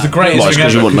 wouldn't mind the that. greatest Well, it's thing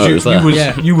 'cause you ever. wouldn't know it was there.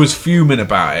 Yeah. You was fuming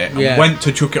about it and Yeah. went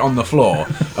to chuck it on the floor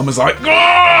and was like,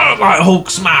 "Grrr!" like Hulk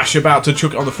smash about to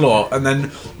chuck it on the floor, and then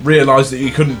realised that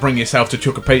you couldn't bring yourself to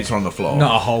chuck a pizza on the floor.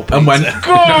 Not a whole And went, pizza.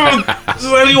 "Grrr!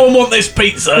 Does anyone want this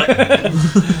pizza?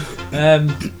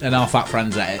 And our fat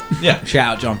friends at it. Yeah.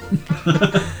 Shout out, John.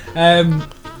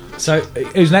 So,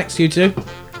 who's next? You two?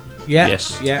 Yeah.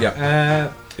 Yes.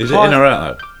 Yeah. Is it in or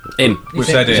out though? In. We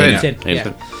said it's in, It's in. In.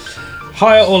 Yeah.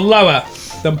 Higher or lower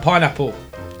than pineapple?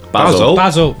 Basil.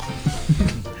 Basil.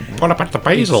 What about the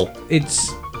basil?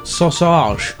 It's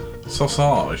sausage.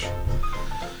 Sausage.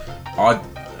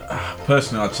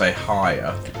 Personally, I'd say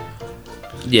higher.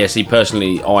 Yeah, see,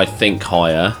 personally, I think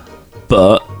higher,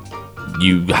 but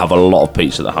you have a lot of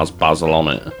pizza that has basil on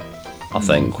it. I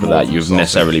think more without than you've sausage.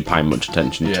 necessarily paid much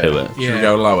attention Yeah. to it. Should we Yeah.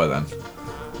 go lower then?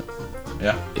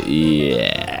 Yeah.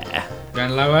 Yeah.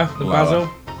 Going lower than Lower. basil?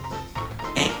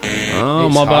 Oh,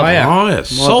 It's my bad. higher. Higher.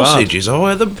 Sausage is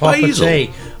higher than Poppa basil. T.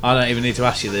 I don't even need to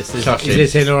ask you this. Is Sausage.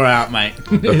 this in or out, mate?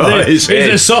 It's Is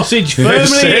in. the sausage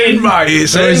It's firmly in, in? mate.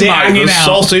 It's Or in, is it mate. hanging The out?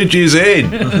 sausage is in.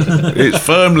 It's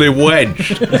firmly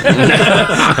wedged.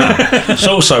 It's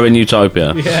also in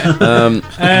Utopia.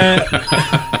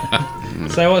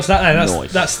 So what's that then?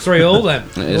 Nice. That's 3-3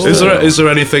 then. is. Ooh. Is there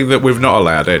anything that we've not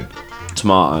allowed in?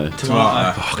 Tomato.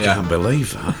 Tomato. I can't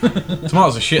believe that.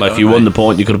 Tomatoes are shit. Like, if you won the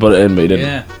point, you could have put it in, but you didn't.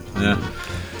 Yeah. Yeah.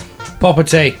 Poppa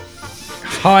tea.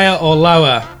 Higher or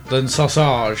lower than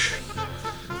sausage?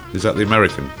 Is that the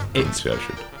American It's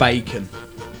pronunciation? bacon.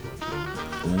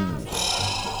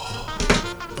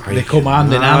 They come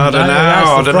hand in hand. I don't know.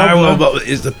 I don't know. Problem. But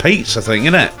it's the pizza thing,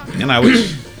 isn't it? You know,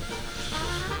 it's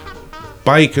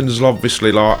bacon's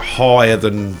obviously like higher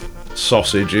than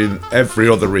sausage in every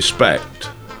other respect,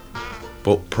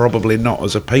 but probably not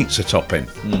as a pizza topping.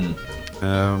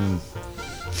 I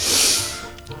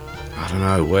don't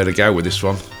know where to go with this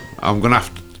one. I'm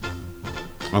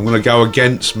gonna go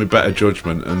against my better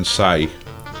judgment and say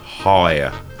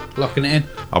higher. Locking it in.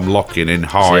 I'm locking in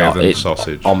higher than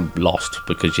sausage. I'm lost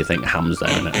because you think ham's there,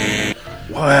 innit?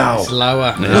 Wow. It's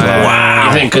lower. Wow.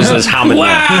 You think because there's ham in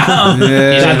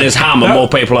there. You think there's ham and more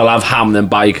people will have ham than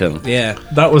bacon. Yeah.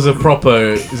 That was a proper.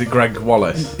 Is it Greg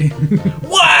Wallace? Yeah,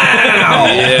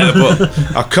 but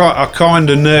I kind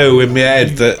of knew in my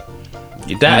head that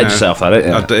You doubted yourself, that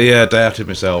didn't you? I doubted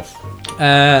myself.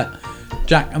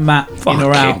 Jack and Matt, in or Fucking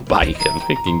out? bacon.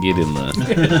 Fucking get in there.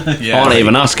 Yeah. I ain't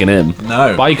even asking him.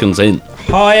 No. Bacon's in.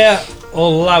 Higher or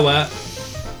lower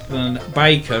than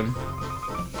bacon?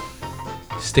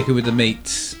 Sticking with the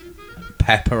meats.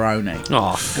 Pepperoni.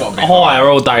 Oh, Gotta be higher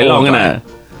all day long, innit?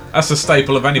 That's a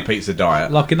staple of any pizza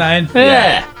diet. Locking that in.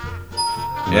 Yeah.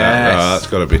 Yes. That's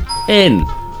got to be In.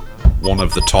 one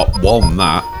of the top one.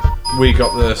 That We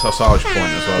got the sausage point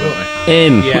as well, don't we?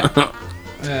 In. Yeah.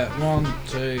 1,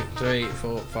 2, 3,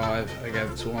 4, 5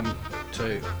 against 1,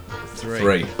 2, 3.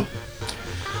 3.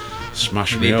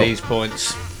 smash We me need up. these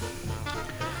points.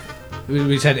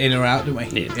 We said in or out,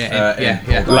 didn't we? Yeah.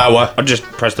 Yeah. Lower. I just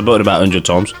pressed the button about 100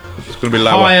 times. It's going to be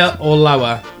lower. Higher or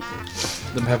lower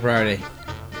than pepperoni?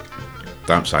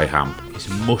 Don't say ham. It's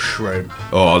mushroom.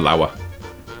 Oh, lower.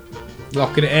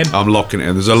 Locking it in. I'm locking it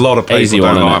in. There's a lot of people Easy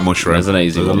don't one, like innit? mushroom. There's an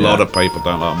easy There's one, a lot yeah. of people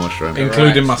don't like mushroom.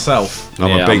 Including myself. I'm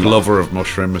Yeah, a big I'm not. lover of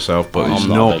mushroom myself, but I'm it's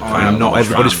not a not. big fan I'm of not mushroom.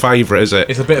 everybody's favourite, is it?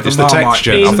 It's a bit of a It's the Marmite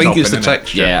texture. pizza I think it's the topping, innit?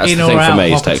 texture. Yeah, that's In the or thing for out, me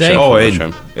is Poppa texture. tea? Oh, in.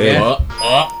 Mushroom. Yeah.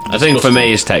 I think for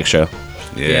me is texture.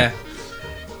 Yeah.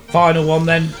 Final one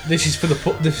then. This is for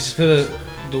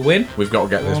the win. We've got to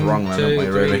get this wrong then, haven't we,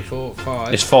 really? 4,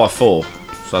 5. It's 5-4.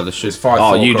 So this should. It's 5-4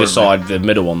 Oh, you currently. decide the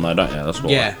middle one though, don't you? That's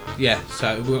what. Yeah.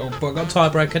 So we've got a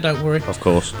tiebreaker. Don't worry. Of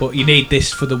course. But you need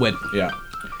this for the win. Yeah.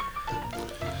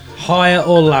 Higher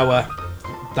or lower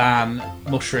than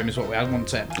mushroom is what we had,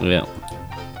 wasn't it? Yeah.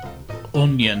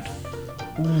 Onion.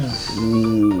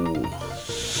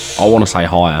 I want to say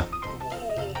higher.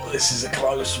 This is a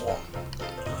close one.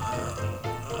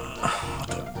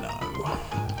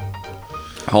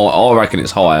 I reckon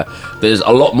it's higher. There's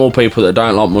a lot more people that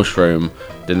don't like mushroom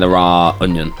than there are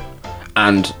onion,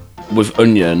 and with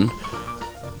onion,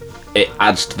 it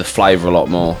adds to the flavour a lot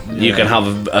more. You can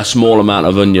have a small amount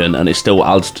of onion, and it still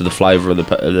adds to the flavour of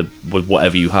the with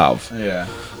whatever you have. Yeah.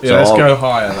 So Yeah, let's I'll- go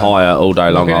higher then. Higher all day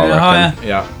long, I reckon. Higher.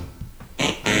 Yeah.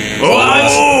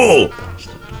 Oh!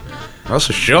 That's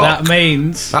a shot. That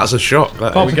means That's a shot.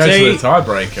 That Pop- We go to Tea. the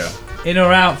tiebreaker. in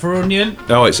or out for onion.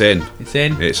 Oh, it's in. It's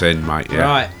in. It's in, mate. Yeah.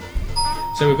 Right.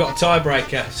 So we've got a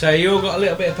tiebreaker. So you all got a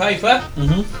little bit of paper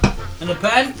and a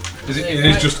pen. It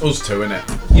is just us two, isn't it?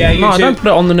 Yeah, you No, two. don't put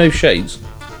it on the new sheets.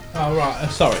 Oh right.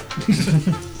 Sorry.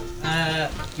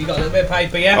 You got a little bit of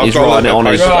paper, yeah. I've He's got a writing it little on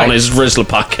his bit of paper. on his Rizzler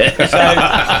packet. So,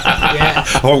 yeah.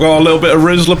 I've got a little bit of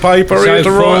Rizzler paper So here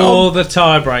to write for on. the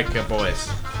tiebreaker, boys.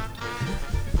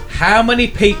 How many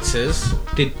pizzas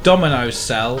did Domino's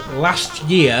sell last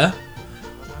year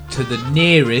to the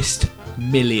nearest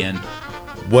million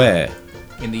Where?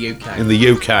 in the UK? In the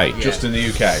UK. Just in the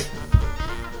UK.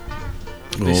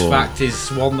 This Oh. fact is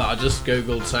one that I just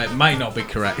googled, so it may not be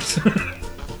correct.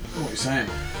 What are you saying?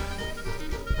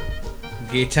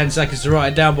 Give you 10 seconds to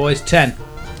write it down, boys. 10,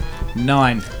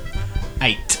 9,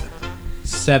 8,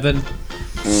 7,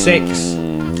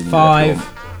 6, 5,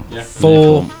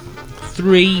 4,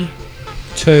 3,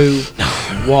 2,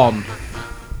 1.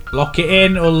 Lock it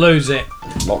in or lose it.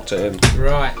 Locked it in.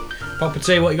 Right. Poppa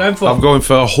Tea, what are you going for? I'm going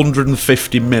for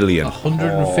 150 million.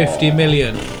 150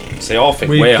 million. See, I think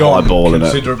We've we're gone highballing it.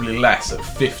 considerably less at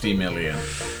 50 million.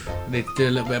 Need to do a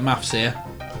little bit of maths here.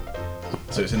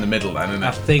 So it's in the middle then, isn't I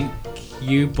it? think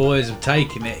you boys have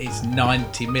taken it. It's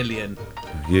 90 million.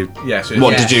 You Yeah, so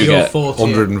What Yeah, did you you're get? 40.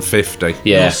 150.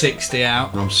 Yeah. You're 60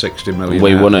 out. I'm 60 million.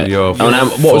 We out. won it. You're Oh, now,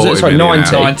 what was it? 40 Sorry, million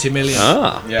 90. out. 90 million.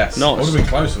 Ah. Yes. Nice. Would have been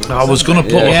closer. wouldn't I it? was going to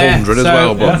put Yeah, 100 as so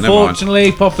well, but never mind.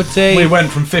 unfortunately, Poppa Tea We went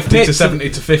from 50 to Pipped- 70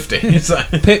 to 50. So-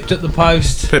 pipped at the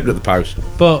post, Pipped at the post.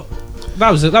 but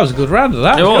that was a good round of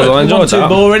that. It was, Good. I enjoyed Wasn't that.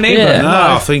 too boring either. Yeah.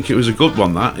 No, I think it was a good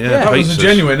one, that. Yeah, that was a pizzas.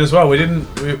 genuine as well.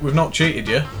 We've not cheated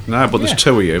you. No, but there's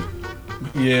two of you.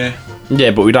 Yeah.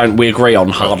 Yeah, but we agree on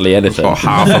hardly anything. Got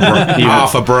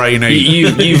half a brain each.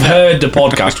 You've heard the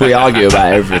podcast. We argue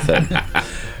about everything.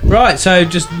 Right, so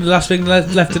just the last thing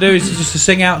left to do is just to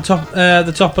sing out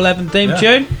the top 11 theme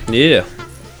tune. Yeah.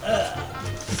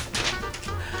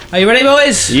 Are you ready,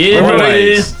 boys? Yeah,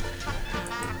 Always.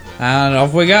 And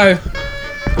off we go.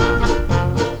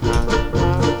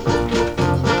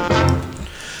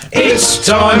 It's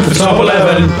time for top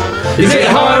 11. Is it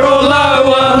higher or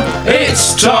lower?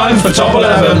 It's time for top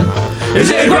 11. Is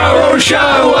it a grower or a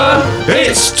shower?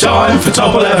 It's time for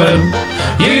top 11.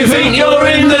 You think you're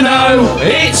in the know?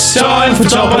 It's time for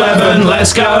top 11.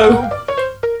 Let's go.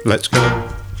 Let's go.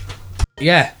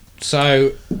 Yeah,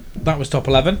 so that was top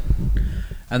 11.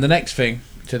 And the next thing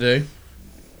to do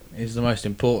is the most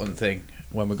important thing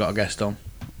when we've got a guest on.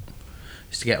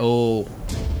 Is to get all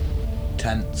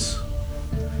tense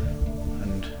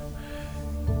and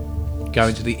go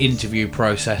into the interview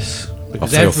process.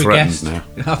 Because I feel every threatened guest,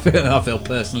 now. I feel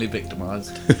personally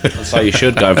victimised. That's how you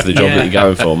should go for the job that you're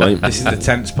going for, mate. This is the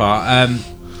tense part.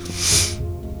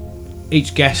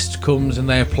 Each guest comes and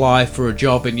they apply for a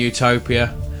job in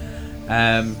Utopia.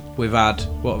 We've had,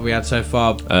 what have we had so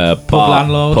far? Pub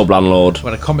landlord. Pub landlord. We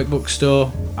had a comic book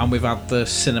store, and we've had the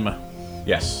cinema.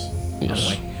 Yes.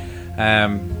 Yes.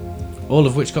 All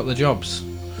of which got the jobs.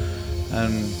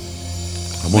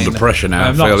 I'm under pressure now. I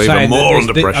I'm not feel even saying more that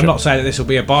under this- pressure. I'm not saying that this will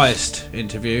be a biased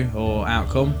interview or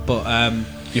outcome, but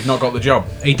You've not got the job.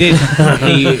 he did.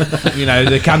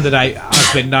 The candidate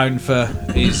has been known for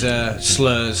his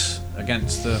slurs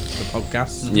against the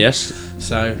podcast. Yes.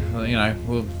 So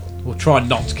we'll try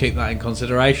not to keep that in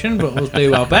consideration, but we'll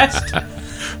do our best.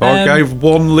 I gave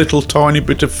one little tiny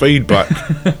bit of feedback.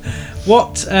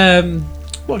 What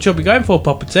job are you going for,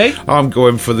 Poppa T? I'm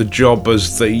going for the job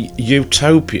as the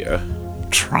Utopia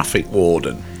traffic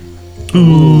warden.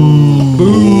 I'm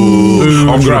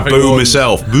going to Traffic boo warden.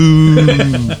 myself. Boo.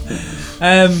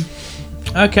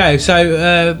 Okay,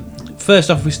 so first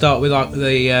off, we start with like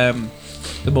the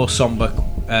more somber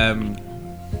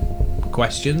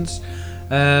questions.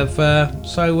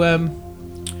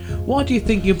 Why do you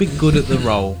think you'll be good at the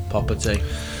role, Poppa T?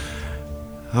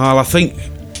 Well, I think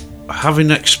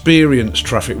having experienced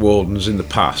traffic wardens in the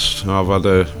past, I've had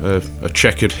a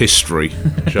checkered history,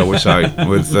 shall we say,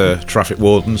 with traffic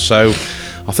wardens. So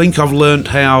I think I've learnt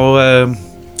how.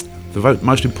 The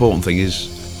most important thing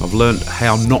is I've learnt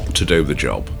how not to do the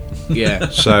job. Yeah,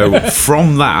 So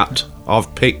from that,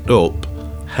 I've picked up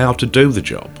how to do the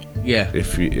job. yeah,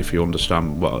 If you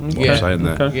understand what Yeah. I'm saying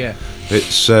there. Okay. yeah,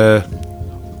 It's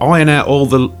iron out all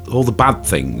the bad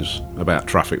things about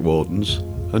traffic wardens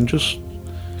and just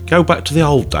go back to the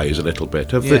old days a little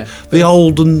bit of Yeah. the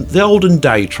olden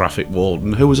day traffic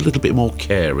warden who was a little bit more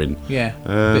caring. yeah.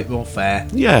 A bit more fair.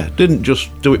 Yeah, didn't just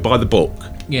do it by the book.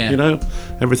 Yeah.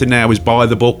 Everything now is by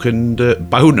the book and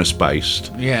bonus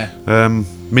based. Yeah,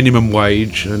 Minimum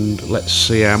wage, and let's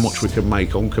see how much we can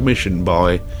make on commission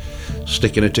by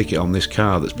sticking a ticket on this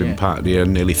car that's been Yeah. parked here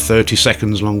nearly 30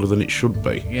 seconds longer than it should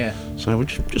be. yeah. So we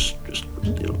just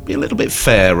be a little bit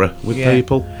fairer with Yeah.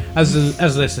 people. As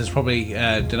listeners probably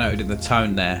denoted in the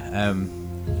tone there,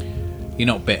 you're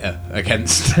not bitter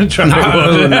against traffic No,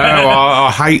 warden.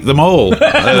 I hate them all.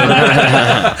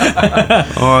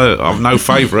 I've no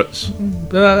favourites.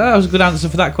 That was a good answer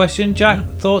for that question, Jack.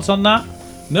 Thoughts on that?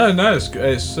 No,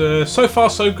 it's so far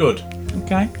so good.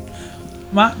 Okay,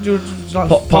 Matt, do you like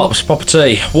Poppa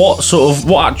T,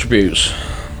 what attributes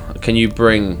can you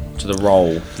bring to the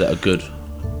role that are good?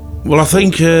 Well, I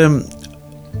think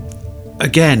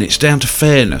again it's down to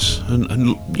fairness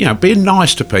and being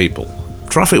nice to people.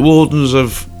 Traffic wardens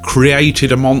have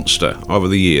created a monster over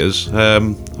the years,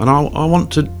 and I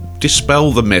want to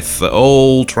dispel the myth that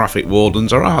all traffic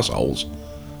wardens are assholes.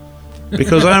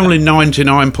 Because only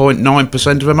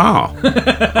 99.9% of them are.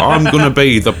 I'm going to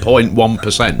be the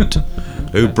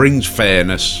 0.1% who brings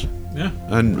fairness Yeah.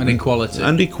 and equality?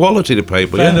 and equality to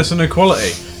people. Fairness and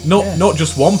equality. Not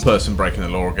just one person breaking the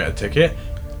law will get a ticket.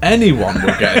 Anyone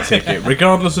will get a ticket,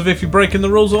 regardless of if you're breaking the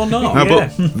rules or not. No,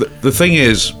 but the thing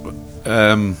is,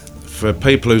 for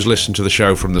people who's listened to the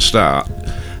show from the start,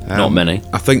 Not many.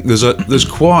 I think there's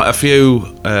quite a few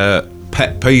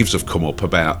pet peeves have come up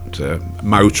about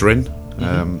motoring,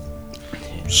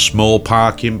 small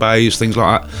parking bays, things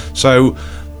like that. So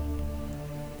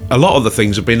a lot of the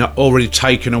things have been already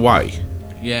taken away.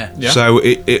 Yeah. So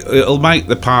it'll make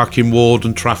the parking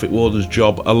warden, traffic warden's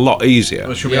job a lot easier.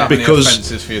 There should be that many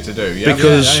offences for you to do. Yeah?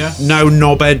 Because no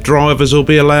knobhead drivers will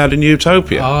be allowed in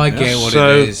Utopia. I get what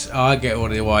it is. I get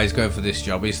why he's going for this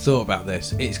job. He's thought about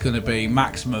this. It's going to be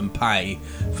maximum pay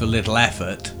for little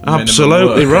effort.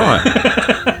 Absolutely right.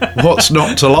 What's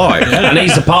not to like? And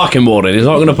he's the parking warden. He's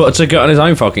not going to put a ticket on his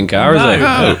own fucking car, is he?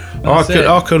 No.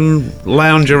 I can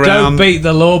lounge around. Don't beat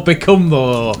the law, become the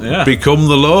law. Yeah. Become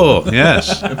the law,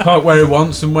 yes. Park where he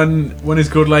wants, and when his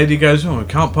good lady goes, "Oh, we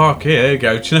can't park here," you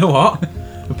go, "Do you know what?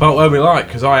 We park where we like,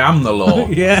 because I am the law."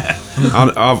 Yeah.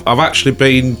 I've actually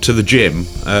been to the gym.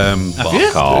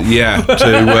 Fuck off. Yeah, I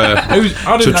didn't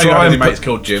know you had any and mates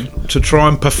called Jim. to try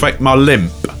and perfect my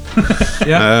limp.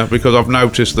 Yeah. Because I've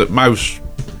noticed that most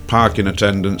parking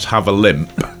attendants have a limp.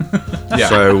 Yeah.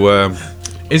 So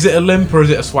Is it a limp or is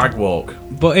it a swag walk?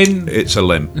 But it's a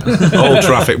limp. All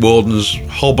traffic wardens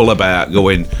hobble about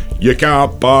going, "You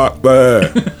can't park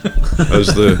there," as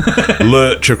they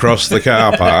lurch across the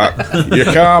car park. "You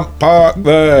can't park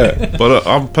there." But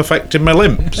I'm perfecting my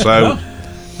limp, so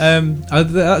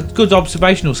good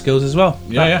observational skills as well.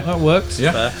 Yeah, That works.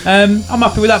 Yeah. I'm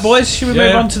happy with that, boys. Should we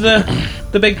move on to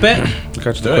the big bit?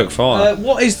 Go to the quick fire.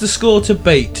 What is the score to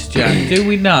beat, Jack? Do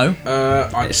we know?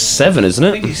 It's 7, isn't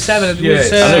I think it? it's 7. Yeah,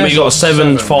 Was, I think we got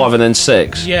 7, 7. 5, and then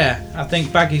 6. Yeah, I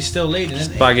think Baggy's still leading,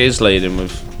 isn't he? Bag is leading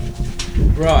with.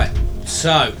 Right,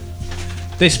 so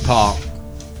this part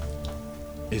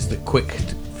is the quick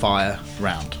fire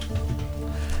round.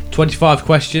 25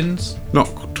 questions. not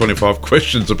 25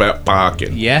 questions about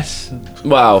parking. Yes.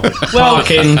 Well,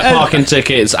 parking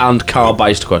tickets and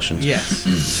car-based questions. Yes.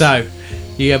 So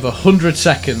you have 100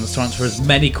 seconds to answer as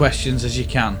many questions as you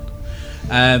can.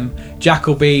 Jack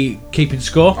will be keeping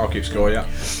score. I'll keep score, yeah.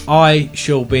 I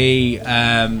shall be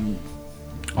on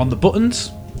the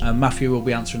buttons, and Matthew will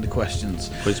be answering the questions.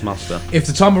 Quiz master. If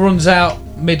the timer runs out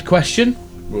mid-question,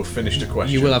 We'll finish the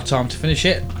question. you will have time to finish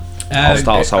it. I'll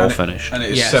start, so I'll and finish. And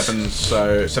it's Yes. 7,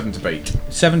 so 7 to beat.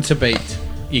 7 to beat.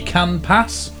 You can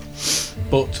pass,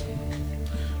 but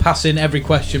passing every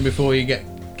question before you get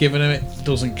given it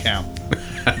doesn't count.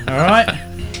 Alright?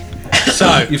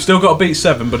 So, You've still got to beat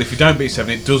 7, but if you don't beat 7,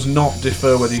 it does not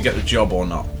differ whether you get the job or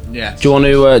not. yeah. Do you want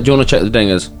to check the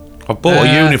dingers? I bought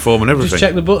a uniform and everything. Just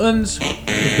check the buttons.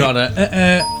 We've got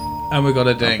a and we've got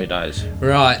a Happy ding. days.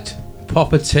 Right.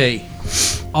 Poppa T.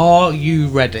 Are you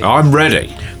ready? I'm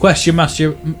ready. Question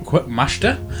master.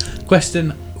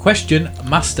 Question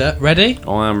master. Ready?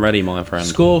 I am ready, my friend.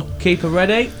 Scorekeeper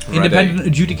ready? Independent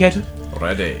adjudicator.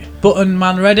 Ready. Button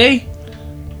man ready?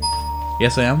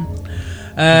 Yes, I am.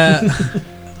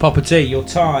 Poppa T, your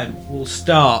time will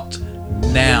start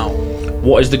now.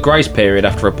 What is the grace period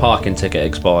after a parking ticket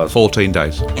expires? 14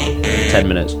 days. 10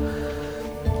 minutes.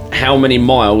 How many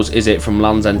miles is it from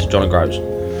Land's End to John O'Groats?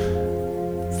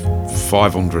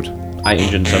 500.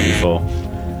 874.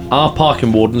 Are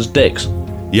parking wardens dicks?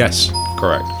 Yes.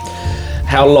 Correct.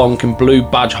 How long can blue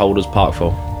badge holders park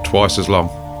for? Twice as long,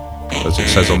 as it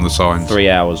says on the signs. 3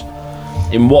 hours.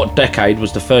 In what decade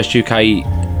was the first UK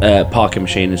parking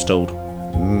machine installed?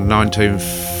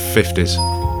 1950s.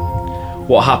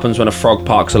 What happens when a frog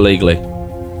parks illegally?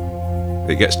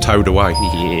 It gets towed away.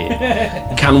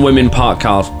 Yeah. Can women park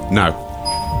cars? No.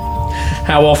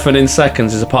 How often in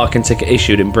seconds is a parking ticket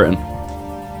issued in Britain?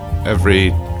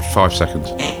 Every 5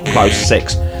 seconds. Close,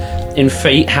 6. In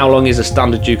feet, how long is a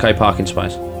standard UK parking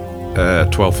space?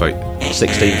 12 feet.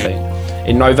 16 feet.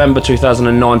 In November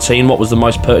 2019, what was the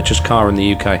most purchased car in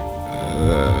the UK?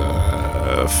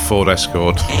 Ford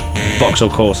Escort. Vauxhall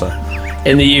Corsa.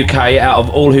 In the UK, out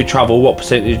of all who travel, what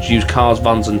percentage use cars,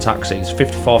 vans and taxis?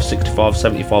 55, 65,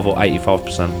 75 or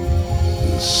 85%?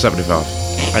 75.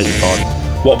 85.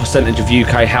 What percentage of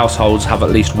UK households have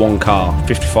at least one car?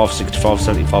 55, 65,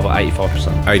 75 or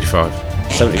 85%? 85.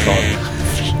 75.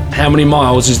 How many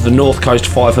miles is the North Coast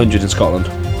 500 in Scotland?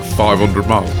 500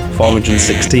 miles.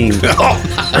 516. To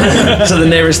the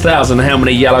nearest 1,000, how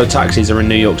many yellow taxis are in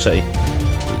New York City?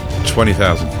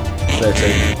 20,000.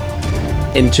 13.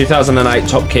 In 2008,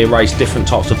 Top Gear raced different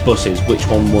types of buses. Which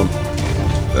one won?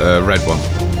 Red one.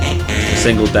 A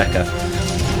single decker.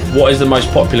 What is the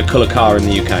most popular colour car in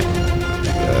the UK?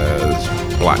 It's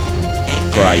black.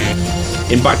 Grey.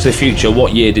 In Back to the Future,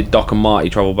 what year did Doc and Marty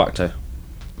travel back to?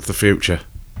 The future.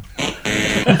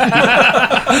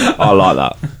 I like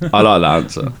that. I like that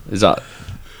answer. Is that?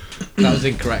 That was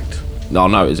incorrect. No,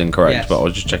 no, it is incorrect. Yes. But I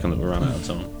was just checking that we ran out of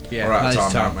time. Yeah, We're out of that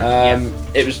is time, time. mate.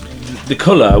 It was the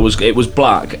colour was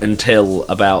black until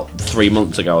about 3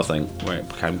 months ago, I think, where it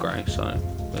became grey. So it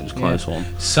was a close one.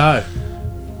 So,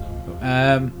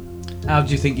 how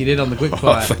do you think you did on the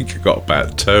quickfire? I think I got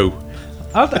about 2.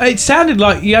 It sounded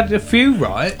like you had a few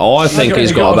right. I think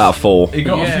he's got about 4. He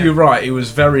got Yeah. a few right. He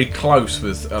was very close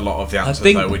with a lot of the answers,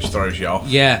 think- though, which throws you off.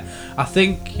 Yeah, I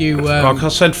think you. Like I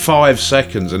said 5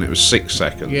 seconds and it was 6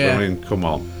 seconds. Yeah. I mean, come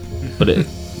on. But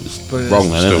it's wrong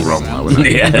then, Still isn't wrong though, isn't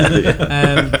it? it?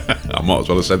 Yeah. I might as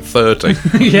well have said 30.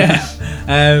 Yeah.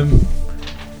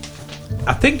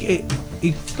 I think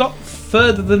he got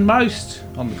further than most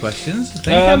on the questions. I think,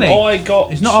 hasn't he? I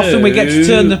got It's not often we get to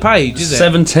turn the page, is it?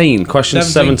 17. Question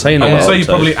 17. I I would got So up you to.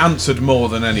 probably answered more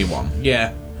than anyone.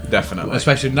 Yeah, Definitely.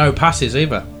 especially no passes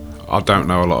either. I don't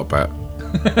know a lot about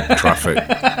traffic.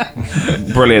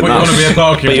 Brilliant. But you want to be a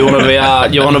parking But you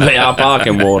want to be our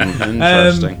parking warden.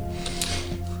 Interesting.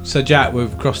 So Jack,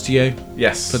 we've crossed to you.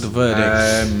 Yes. For the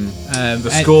verdict. The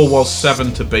score was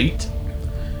 7 to beat.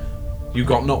 You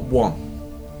got not 1,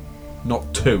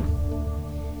 not 2.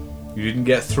 You didn't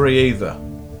get 3 either.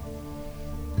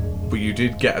 But you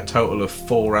did get a total of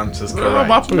 4 answers correct. I'm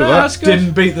happy with No, that. that's good.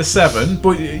 Didn't beat the 7,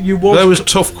 but you was. There was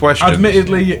tough questions.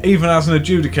 Admittedly, even as an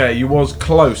adjudicator, you was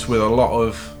close with a lot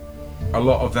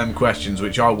of them questions,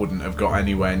 which I wouldn't have got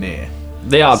anywhere near.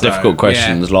 They are So, difficult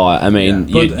questions. yeah. Like, I mean,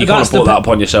 But you can't that's put the that pe-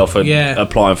 upon yourself for Yeah.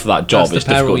 applying for that job. That's the It's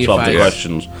difficult peril to you have the face.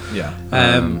 questions. Yeah.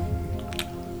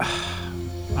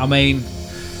 I mean,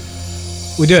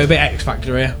 we do it a bit X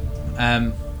Factor here.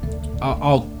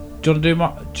 I'll. Do you want to do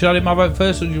my? Should I do my vote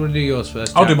first, or do you want to do yours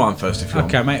first? I'll Jack? do mine first if you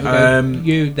Okay, want. mate. We'll go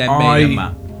you, then me, and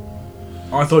Matt.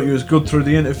 I thought you was good through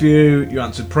the interview. You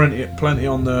answered plenty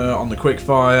on the quick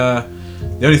fire.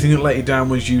 The only thing that let you down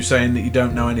was you saying that you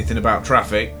don't know anything about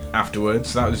traffic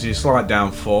afterwards. That was your slight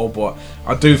downfall, but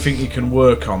I do think you can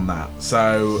work on that.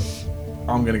 So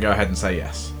I'm going to go ahead and say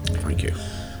yes. Thank you.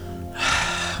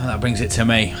 That brings it to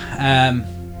me.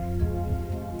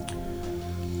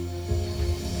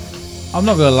 I'm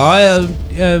not gonna lie.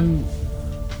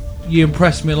 You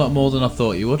impressed me a lot more than I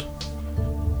thought you would.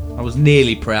 I was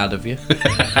nearly proud of you.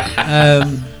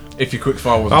 If your quick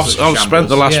fire wasn't such a I've spent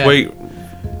the shambles. last Yeah. week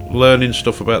learning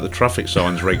stuff about the traffic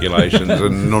signs regulations,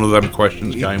 and none of them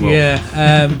questions came up.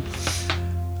 Yeah.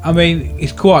 I mean,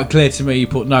 it's quite clear to me you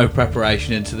put no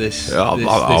preparation into this. Yeah, this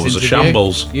I was a interview.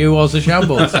 shambles. You was a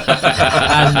shambles.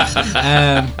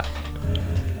 And,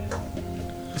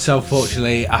 so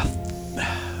fortunately,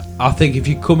 I think if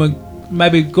you come and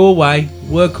maybe go away,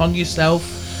 work on yourself,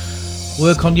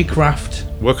 work on your craft,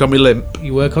 Work on my limp.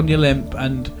 you work on your limp,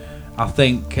 and I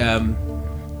think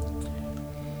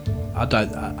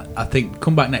I think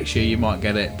come back next year you might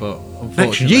get it, but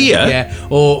unfortunately, year? yeah,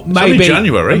 or only maybe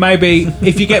January. Maybe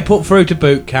if you get put through to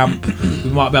boot camp,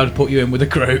 we might be able to put you in with a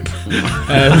group.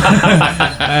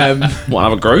 We'll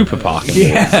have a group of parking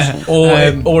Yeah,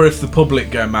 Or if the public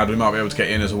go mad, we might be able to get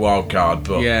you in as a wild card.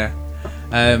 But yeah.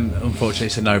 Unfortunately,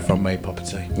 it's a no from me, Poppa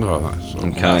T. Oh, that's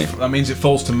Okay. that means it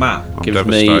falls to Matt. Gives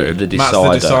me devastated. the Matt's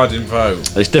the decider. deciding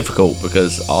vote. It's difficult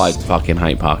because I fucking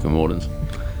hate parking wardens.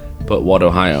 But why do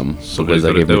I hate them? Somebody's Because they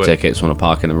gotta give me do it. tickets when I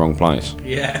park in the wrong place.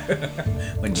 Yeah,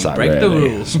 when you So break the really,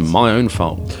 rules. It's my own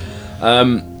fault.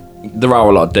 There are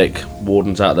a lot of dick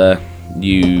wardens out there.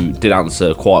 You did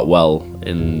answer quite well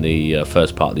in the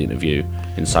first part of the interview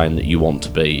in saying that you want to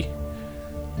be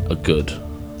a good,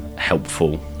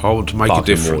 helpful I want to make a parking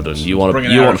difference. warden. You want Bring to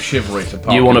an you air want of chivalry to you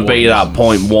parking want to be wardens.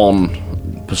 that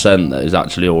 0.1% that is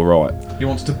actually all right. He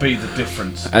wants to be the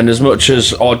difference. And as much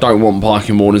as I don't want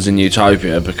parking wardens in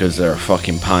Utopia because they're a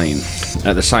fucking pain,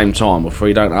 at the same time, if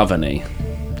we don't have any,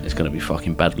 it's going to be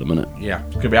fucking bedlam, isn't it? Yeah,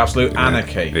 it's gonna be absolute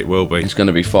anarchy. It will be. It's going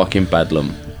to be fucking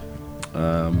bedlam.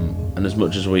 And as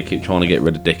much as we keep trying to get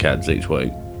rid of dickheads each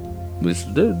week, there's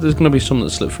going to be some that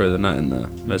slip through the net in there,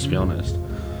 let's be honest.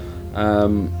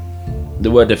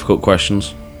 There were difficult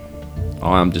questions.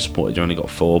 I am disappointed you only got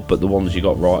 4, but the ones you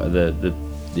got right are the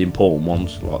important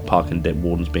ones, like parking dick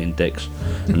wardens being dicks,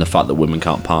 and the fact that women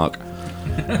can't park.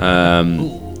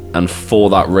 And for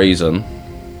that reason,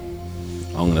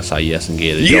 I'm going to say yes and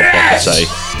give you the job. Yes! Say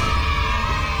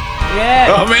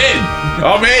Yeah.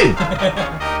 I'm in.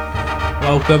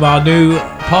 Welcome our new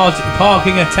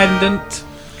parking attendant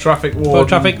Traffic for warden.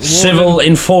 traffic warden. civil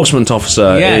enforcement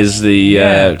officer Yes. is the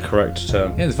Yeah. correct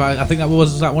term. Yeah, in fact, I think that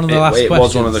was one of the last It questions.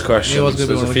 was one of the questions. It was going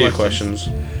to be There's one a of the few questions.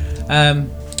 questions.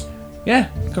 Yeah,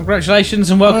 congratulations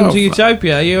and welcome to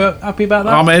Utopia. Are you happy about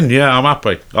that? I'm in. Yeah, I'm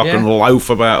happy. I Yeah. can loaf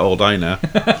about all day now.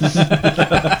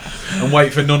 And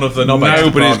wait for none of the knobheads to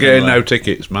Nobody's park getting in no there.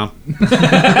 tickets, man.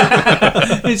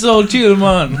 It's all chill,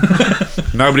 man.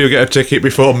 Nobody will get a ticket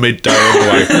before midday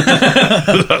anyway.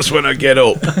 That's when I get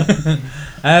up.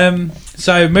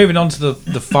 So moving on to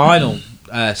the final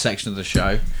section of the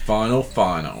show. Final.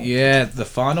 Yeah, the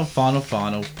final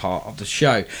part of the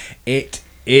show. It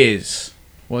is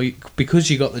Well, because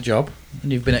you got the job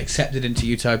and you've been accepted into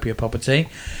Utopia Property,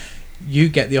 you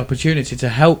get the opportunity to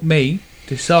help me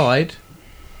decide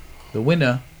the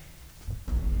winner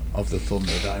of the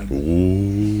Thunderdome.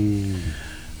 Ooh.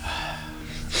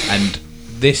 And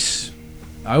this,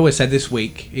 I always say this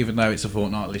week, even though it's a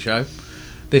fortnightly show,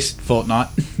 this fortnight,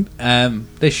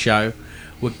 this show,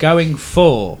 we're going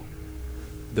for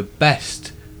the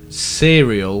best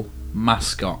cereal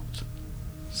mascot.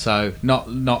 So not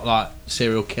like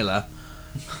serial killer.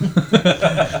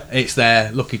 It's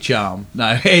their Lucky Charm.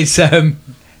 No, it's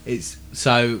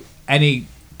so any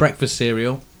breakfast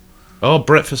cereal. Oh,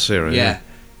 breakfast cereal. Yeah,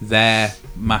 their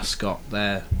mascot,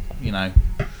 their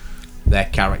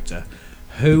character.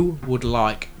 Who would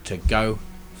like to go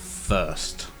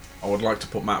first? I would like to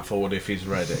put Matt forward if he's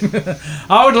ready.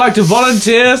 I would like to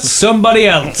volunteer somebody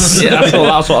else. Yeah,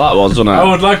 that's what that was, wasn't it? I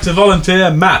would like to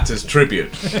volunteer Matt as tribute.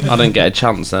 I didn't get a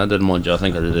chance there, didn't mind you. I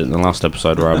think I did it in the last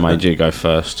episode where I made you go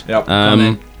first. Yep.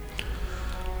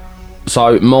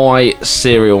 So my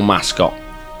cereal mascot,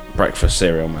 breakfast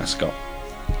cereal mascot.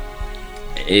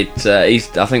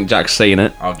 I think Jack's seen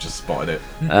it. I've just spotted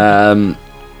it.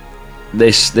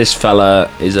 This fella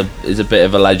is a bit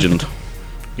of a legend.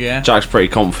 Yeah. Jack's pretty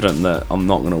confident that I'm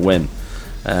not going to win.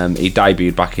 He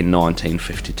debuted back in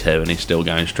 1952 and he's still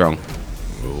going strong.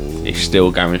 Ooh. He's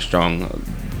still going strong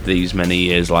these many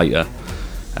years later.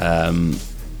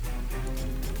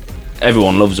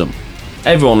 Everyone loves him.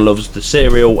 Everyone loves the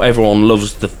cereal. Everyone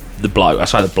loves the bloke. I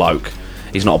say the bloke.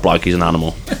 He's not a bloke, he's an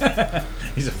animal.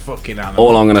 He's a fucking animal.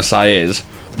 All I'm going to say is,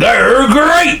 they're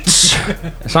great!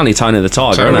 It's only Tony the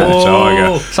Tiger, isn't it?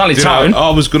 Tiger. It's only Do you know, Tone. I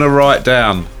was going to write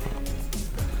down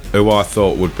who I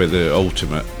thought would be the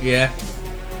ultimate Yeah.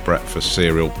 breakfast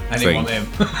cereal And thing, it wasn't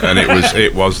him. and it was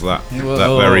that was-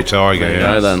 that very tiger. There you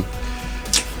Yeah. go then.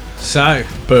 So,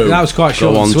 Boom. that was quite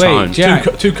short Go and on, sweet. Tone.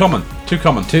 Jack, Too common.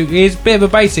 he's a bit of a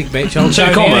basic bitch. I'll Too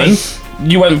tell common. you.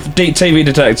 You went for deep TV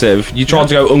detective. You tried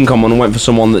to go uncommon and went for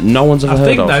someone that no one's ever I heard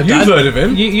think of. though, You've Dad, heard of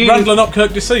him. You- Randall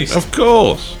Upkirk deceased. Of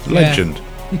course, legend.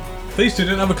 These two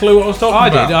didn't have a clue what I was talking I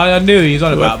about. did. I knew he was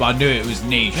on about, it, but I knew it was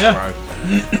niche, Yeah.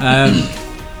 bro.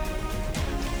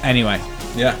 Anyway,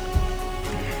 Yeah.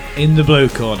 in the blue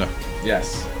corner,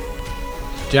 Yes.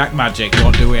 Jack Magic.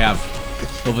 What do we have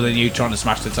other than you trying to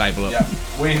smash the table up? Yeah.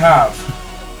 We have.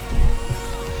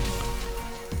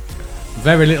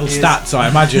 Very little stats, I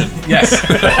imagine. Yes.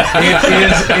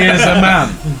 he is a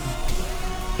man.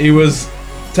 He was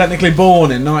technically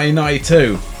born in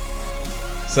 1992.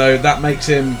 So that makes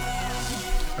him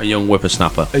A young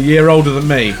whippersnapper. a year older than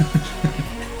me.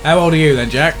 How old are you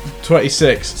then, Jack?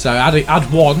 26. So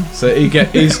add one. So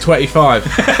he's 25.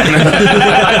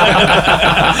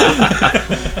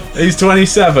 He's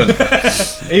 27.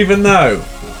 Even though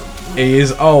he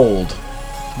is old,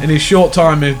 in his short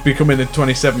time of becoming a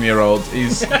 27-year-old,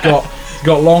 he's got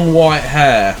long white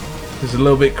hair. He's a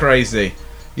little bit crazy.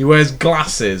 He wears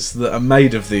glasses that are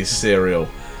made of this cereal.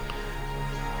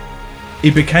 He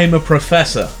became a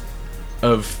professor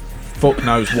of fuck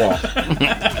knows what.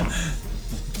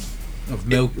 Of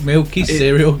milky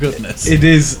cereal goodness. It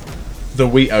is the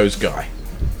Wheatos guy.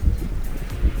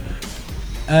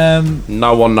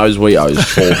 No one knows Wheatos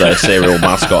for their cereal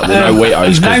mascot. They know Wheatos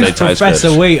his because they name's taste Professor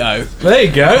good. Wheato. There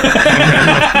you go.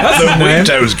 That's his name.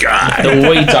 Wheatos guy. The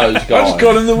Wheatos I just guy.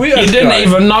 called him the Wheatos You didn't guy.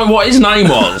 even know what his name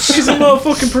was. He's a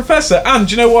motherfucking professor. And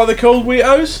do you know why they're called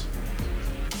Wheatos?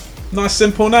 Nice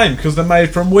simple name, because they're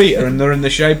made from wheat and they're in the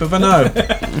shape of an O.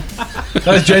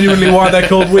 That's genuinely why they're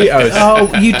called Wheatos.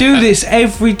 Oh, you do this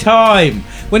every time.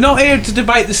 We're not here to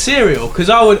debate the cereal, because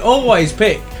I would always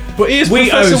pick But he is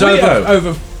Professor Wheatos Wheato.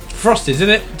 over Frosties, isn't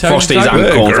it? Frosties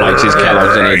and cornflakes is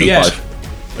Kellogg's and he does Yeah.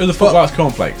 both. Who the fuck likes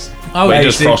cornflakes? I would, He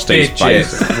does Frosties,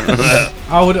 bitches. basically.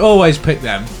 I would always pick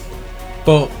them.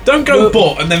 But Don't go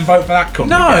but and then vote for that cunt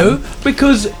no, again.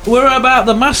 because we're about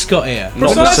the mascot here. Not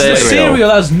the The cereal. cereal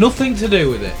has nothing to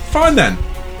do with it. Fine then.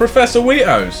 Professor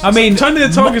Wheatos. I mean, Tony the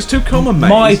Tiger's too common, mate.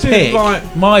 My He's too, pick,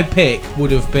 like- my pick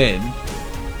would have been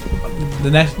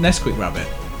the Nesquik rabbit,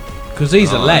 because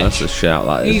he's a Oh, ledge. that's a shout,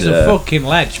 that is. He's a fucking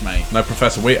ledge, mate. No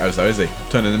Professor Wheatos though, is he?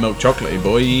 Turning the milk chocolatey,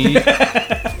 boy.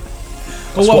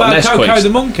 But what what about Coco Nesquik's- the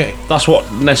monkey? That's what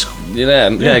yeah,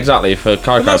 exactly, for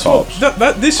Cocoa That's what,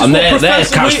 Pops. this is And what their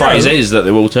Professor catchphrase Wheatos- is that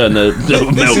they will turn the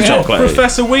milk This is what chocolate.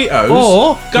 Professor Wheatos.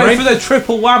 Or go There for the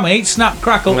triple whammy, snap,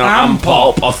 crackle, No, and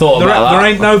pop. I thought There, about that. there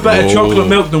ain't no better Oh. chocolate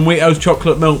milk than Wheatos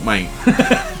chocolate milk, mate.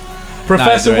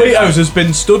 Professor there ain't. Wheatos has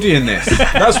been studying this.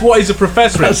 That's what he's a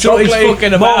professor in. That's what he's Chocolatey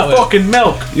fucking about with. motherfucking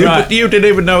milk. You didn't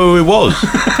even know who he was.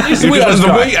 He's the You just Wheatos the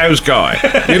guy. Wheatos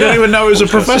guy. You didn't even know he was a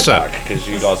professor. Because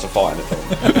you guys are fighting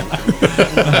it.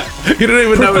 You don't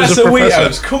even know it was a Professor professor.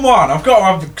 Wheatos, come on, I've got to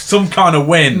have some kind of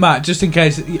win. Matt, just in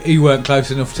case you weren't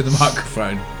close enough to the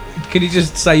microphone, can you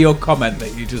just say your comment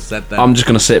that you just said there? I'm just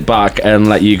going to sit back and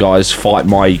let you guys fight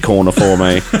my corner for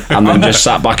me, and then just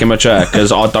sat back in my chair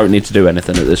because I don't need to do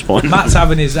anything at this point. Matt's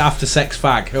having his after-sex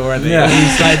fag already. Yeah.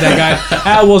 He's like there going,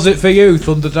 how was it for you,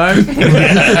 Thunderdome?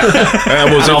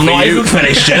 I'm not even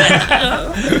finished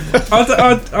yet.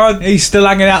 He's still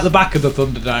hanging out the back of the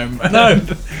Thunderdome. No.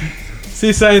 So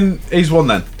you're saying he's won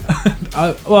then?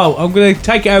 Well, I'm going to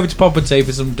take it over to Poppa T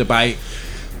for some debate,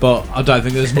 but I don't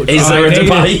think there's much. Is there a needed.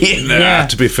 debate? Nah, Yeah.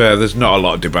 to be fair, there's not a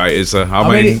lot of debate, is there? I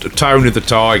mean, mean, Tony the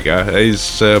Tiger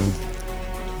is.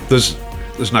 There's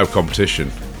no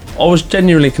competition. I was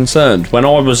genuinely concerned when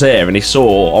I was here and he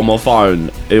saw on my phone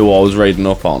who I was reading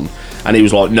up on, and he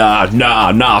was like,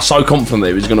 nah, so confident that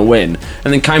he was going to win,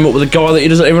 and then came up with a guy that he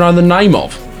doesn't even know the name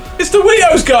of. It's the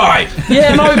Wheatos guy!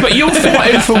 Yeah, no, but you're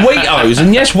fighting for Wheatos,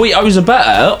 and yes, Wheatos are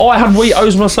better. I had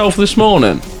Wheatos myself this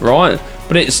morning, right?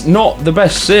 But it's not the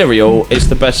best cereal, it's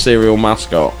the best cereal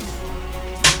mascot.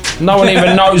 No one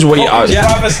even knows Wheatos.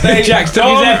 Jack's took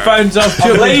his headphones off, took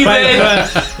his leaving. paper.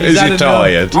 Is he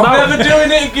tired? I'm never doing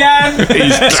it again!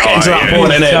 He's It's getting to that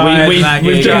point, He's innit? tired, We've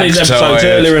Maggie. done these Jack's episodes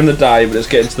tired. earlier in the day, but it's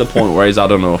getting to the point where he's had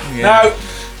enough. No,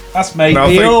 that's me. No.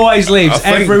 He think- always leaves I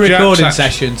think every Jack's recording act-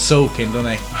 session sulking,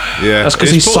 doesn't he? Yeah, That's 'cause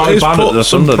he's so he's bad put at the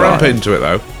some Sunday prep night. into it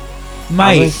though.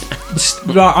 Mate,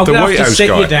 right, I'm The going to have to Wheatos sit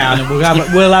guy. you down and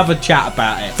we'll have a chat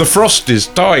about it. The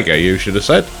Frosties Tiger, you should have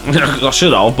said. I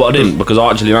should have, but I didn't because I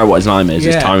actually know what his name is.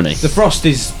 It's Tony. The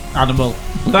Frosties animal.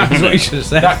 That's what you should have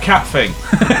said. That cat thing.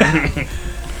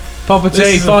 Poppa T,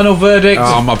 This is a- final verdict.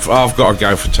 I've got to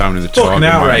go for Tony the Tiger. Fucking mate,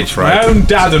 I'm outrage. afraid. My own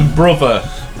dad and brother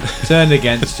Turned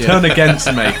against you. turn against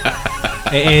me.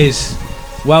 It is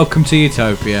Welcome to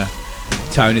Utopia,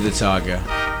 Tony the Tiger.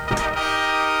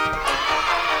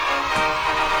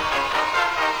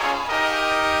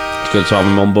 It's good to have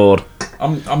him on board.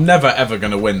 I'm never ever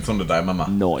going to win Thunderdome, am I?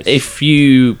 Nice. If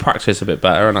you practice a bit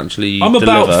better and actually I'm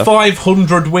deliver, about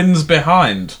 500 wins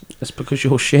behind. it's because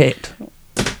you're shit.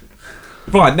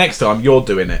 Right, next time you're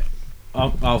doing it.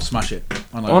 I'll smash it.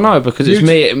 I know. Oh no, because it's You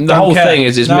me. The don't whole care. thing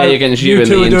is it's No, me against you in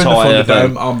two the are doing entire the Thunderdome.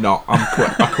 thing. I'm not.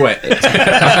 I quit. I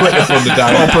quit the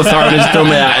Thunderdome. Poppa throwing his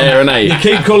dummy out here and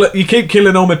You keep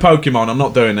killing all my Pokemon. I'm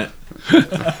not doing it.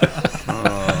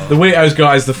 The Wheatos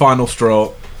guy is the final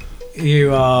straw.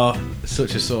 You are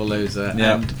such a sore loser.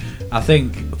 Yeah. And I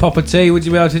think, Poppa T, would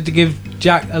you be able to give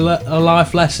Jack a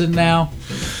life lesson now?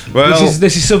 Well,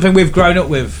 This is something we've grown up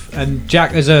with, and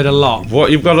Jack has heard a lot. what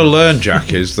you've got to learn,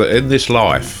 Jack, is that in this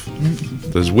life,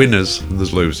 there's winners and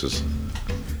there's losers.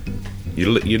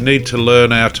 You need to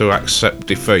learn how to accept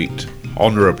defeat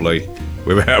honourably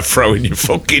without throwing your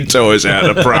fucking toys out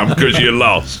of the pram because you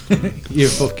lost. You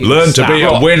fucking Learn to be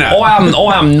a winner.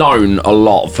 I am known a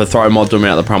lot for throwing my dummy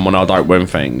out the pram when I don't win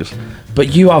things.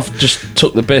 But you have just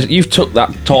took the best. You've took that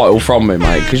title from me,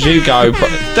 mate. Because you go.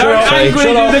 Don't angry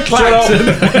do the klaxon.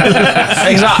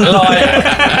 Exactly.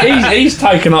 Like, he's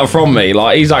taken that from me.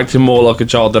 Like he's acting more like a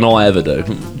child than I ever do.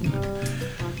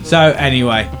 So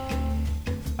anyway,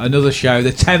 another show,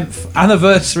 the 10th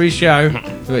anniversary show.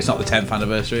 Well, it's not the 10th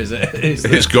anniversary, is it?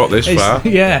 It's got this far.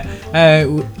 Yeah.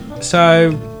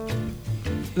 So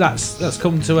that's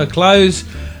come to a close.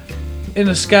 In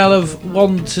a scale of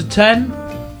 1 to 10,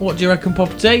 what do you reckon,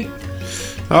 Poppa T?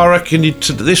 I reckon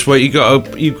this week you got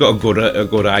a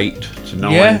good 8 to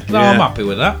 9. Yeah, no, I'm happy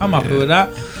with that. I'm happy with that.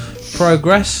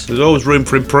 Progress. There's always room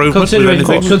for improvement. Considering with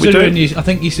anything we do. you, I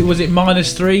think you said, was it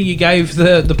 -3? You gave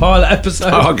the pilot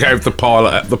episode. I gave the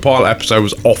pilot. The pilot episode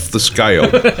was off the scale.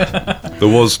 There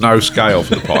was no scale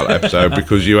for the pilot episode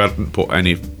because you hadn't put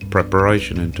any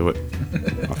preparation into it.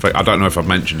 I don't know if I've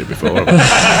mentioned it before. What?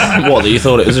 That you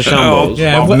thought it was a shambles?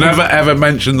 Yeah, I've well- never ever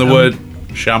mentioned the word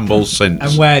shambles since.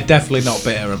 And we're definitely not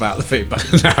bitter about the feedback.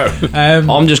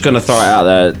 No. I'm just going to throw it out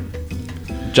there.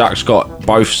 Jack's got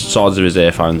both sides of his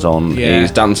earphones on. Yeah.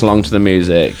 He's dancing along to the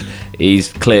music.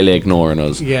 He's clearly ignoring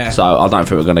us. Yeah. So I don't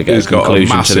think we're going to get He's a got a conclusion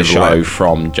to the massive show leg.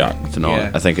 from Jack tonight.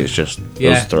 Yeah. I think it's just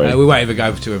Yeah, us three. we won't even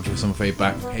go to him for some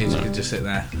feedback. He's can just sit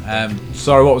there.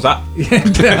 Sorry, what was that?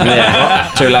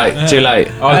 Yeah. Too late.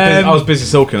 I was busy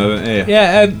sulking. I didn't hear.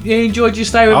 Yeah, you enjoyed your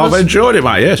stay with I've us? enjoyed it,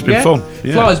 mate. Yeah, it's been Yeah? fun.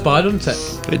 Yeah. Flies by, doesn't it?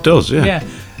 It does. Yeah. Yeah.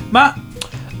 Matt,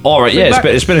 All right, yeah, Feedback?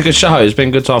 it's been a good show. It's been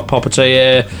good to have Poppa T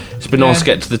here. It's been nice to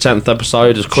get to the 10th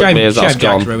episode as quickly as that's Jack's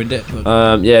gone. ruined it.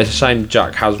 But Yeah, it's a shame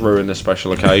Jack has ruined this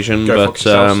special occasion, Go but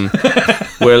fuck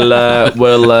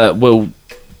we'll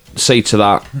see to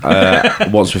that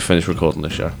once we finish recording the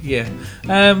show. yeah.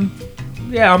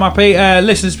 Yeah, I'm happy.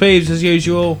 Listeners' peeves as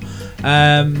usual.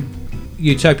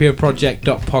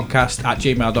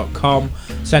 utopiaproject.podcast@gmail.com.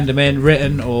 Send them in,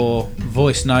 written or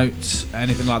voice notes,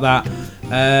 anything like that.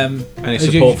 Any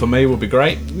support for me would be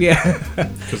great, Yeah.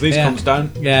 because these Yeah. cunts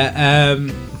don't. Yeah.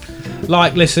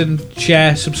 Like, listen,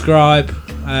 share, subscribe.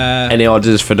 Any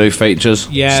ideas for new features?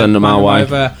 Yeah, Send them bang our way.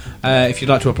 over. If you'd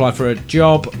like to apply for a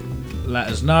job, let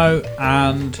us know.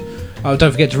 And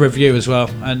don't forget to review as well.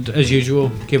 And as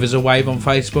usual, give us a wave on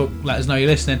Facebook. Let us know you're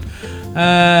listening.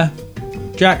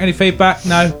 Jack, any feedback?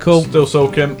 No? Cool. Still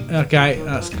sulking. Okay,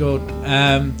 that's good.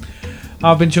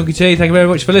 I've been Chunky T. Thank you very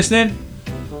much for listening.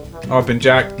 I've been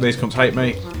Jack. These cunts hate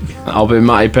me. I'll be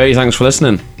Matty P. Thanks for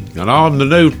listening. And I'm the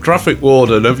new traffic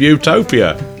warden of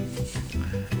Utopia.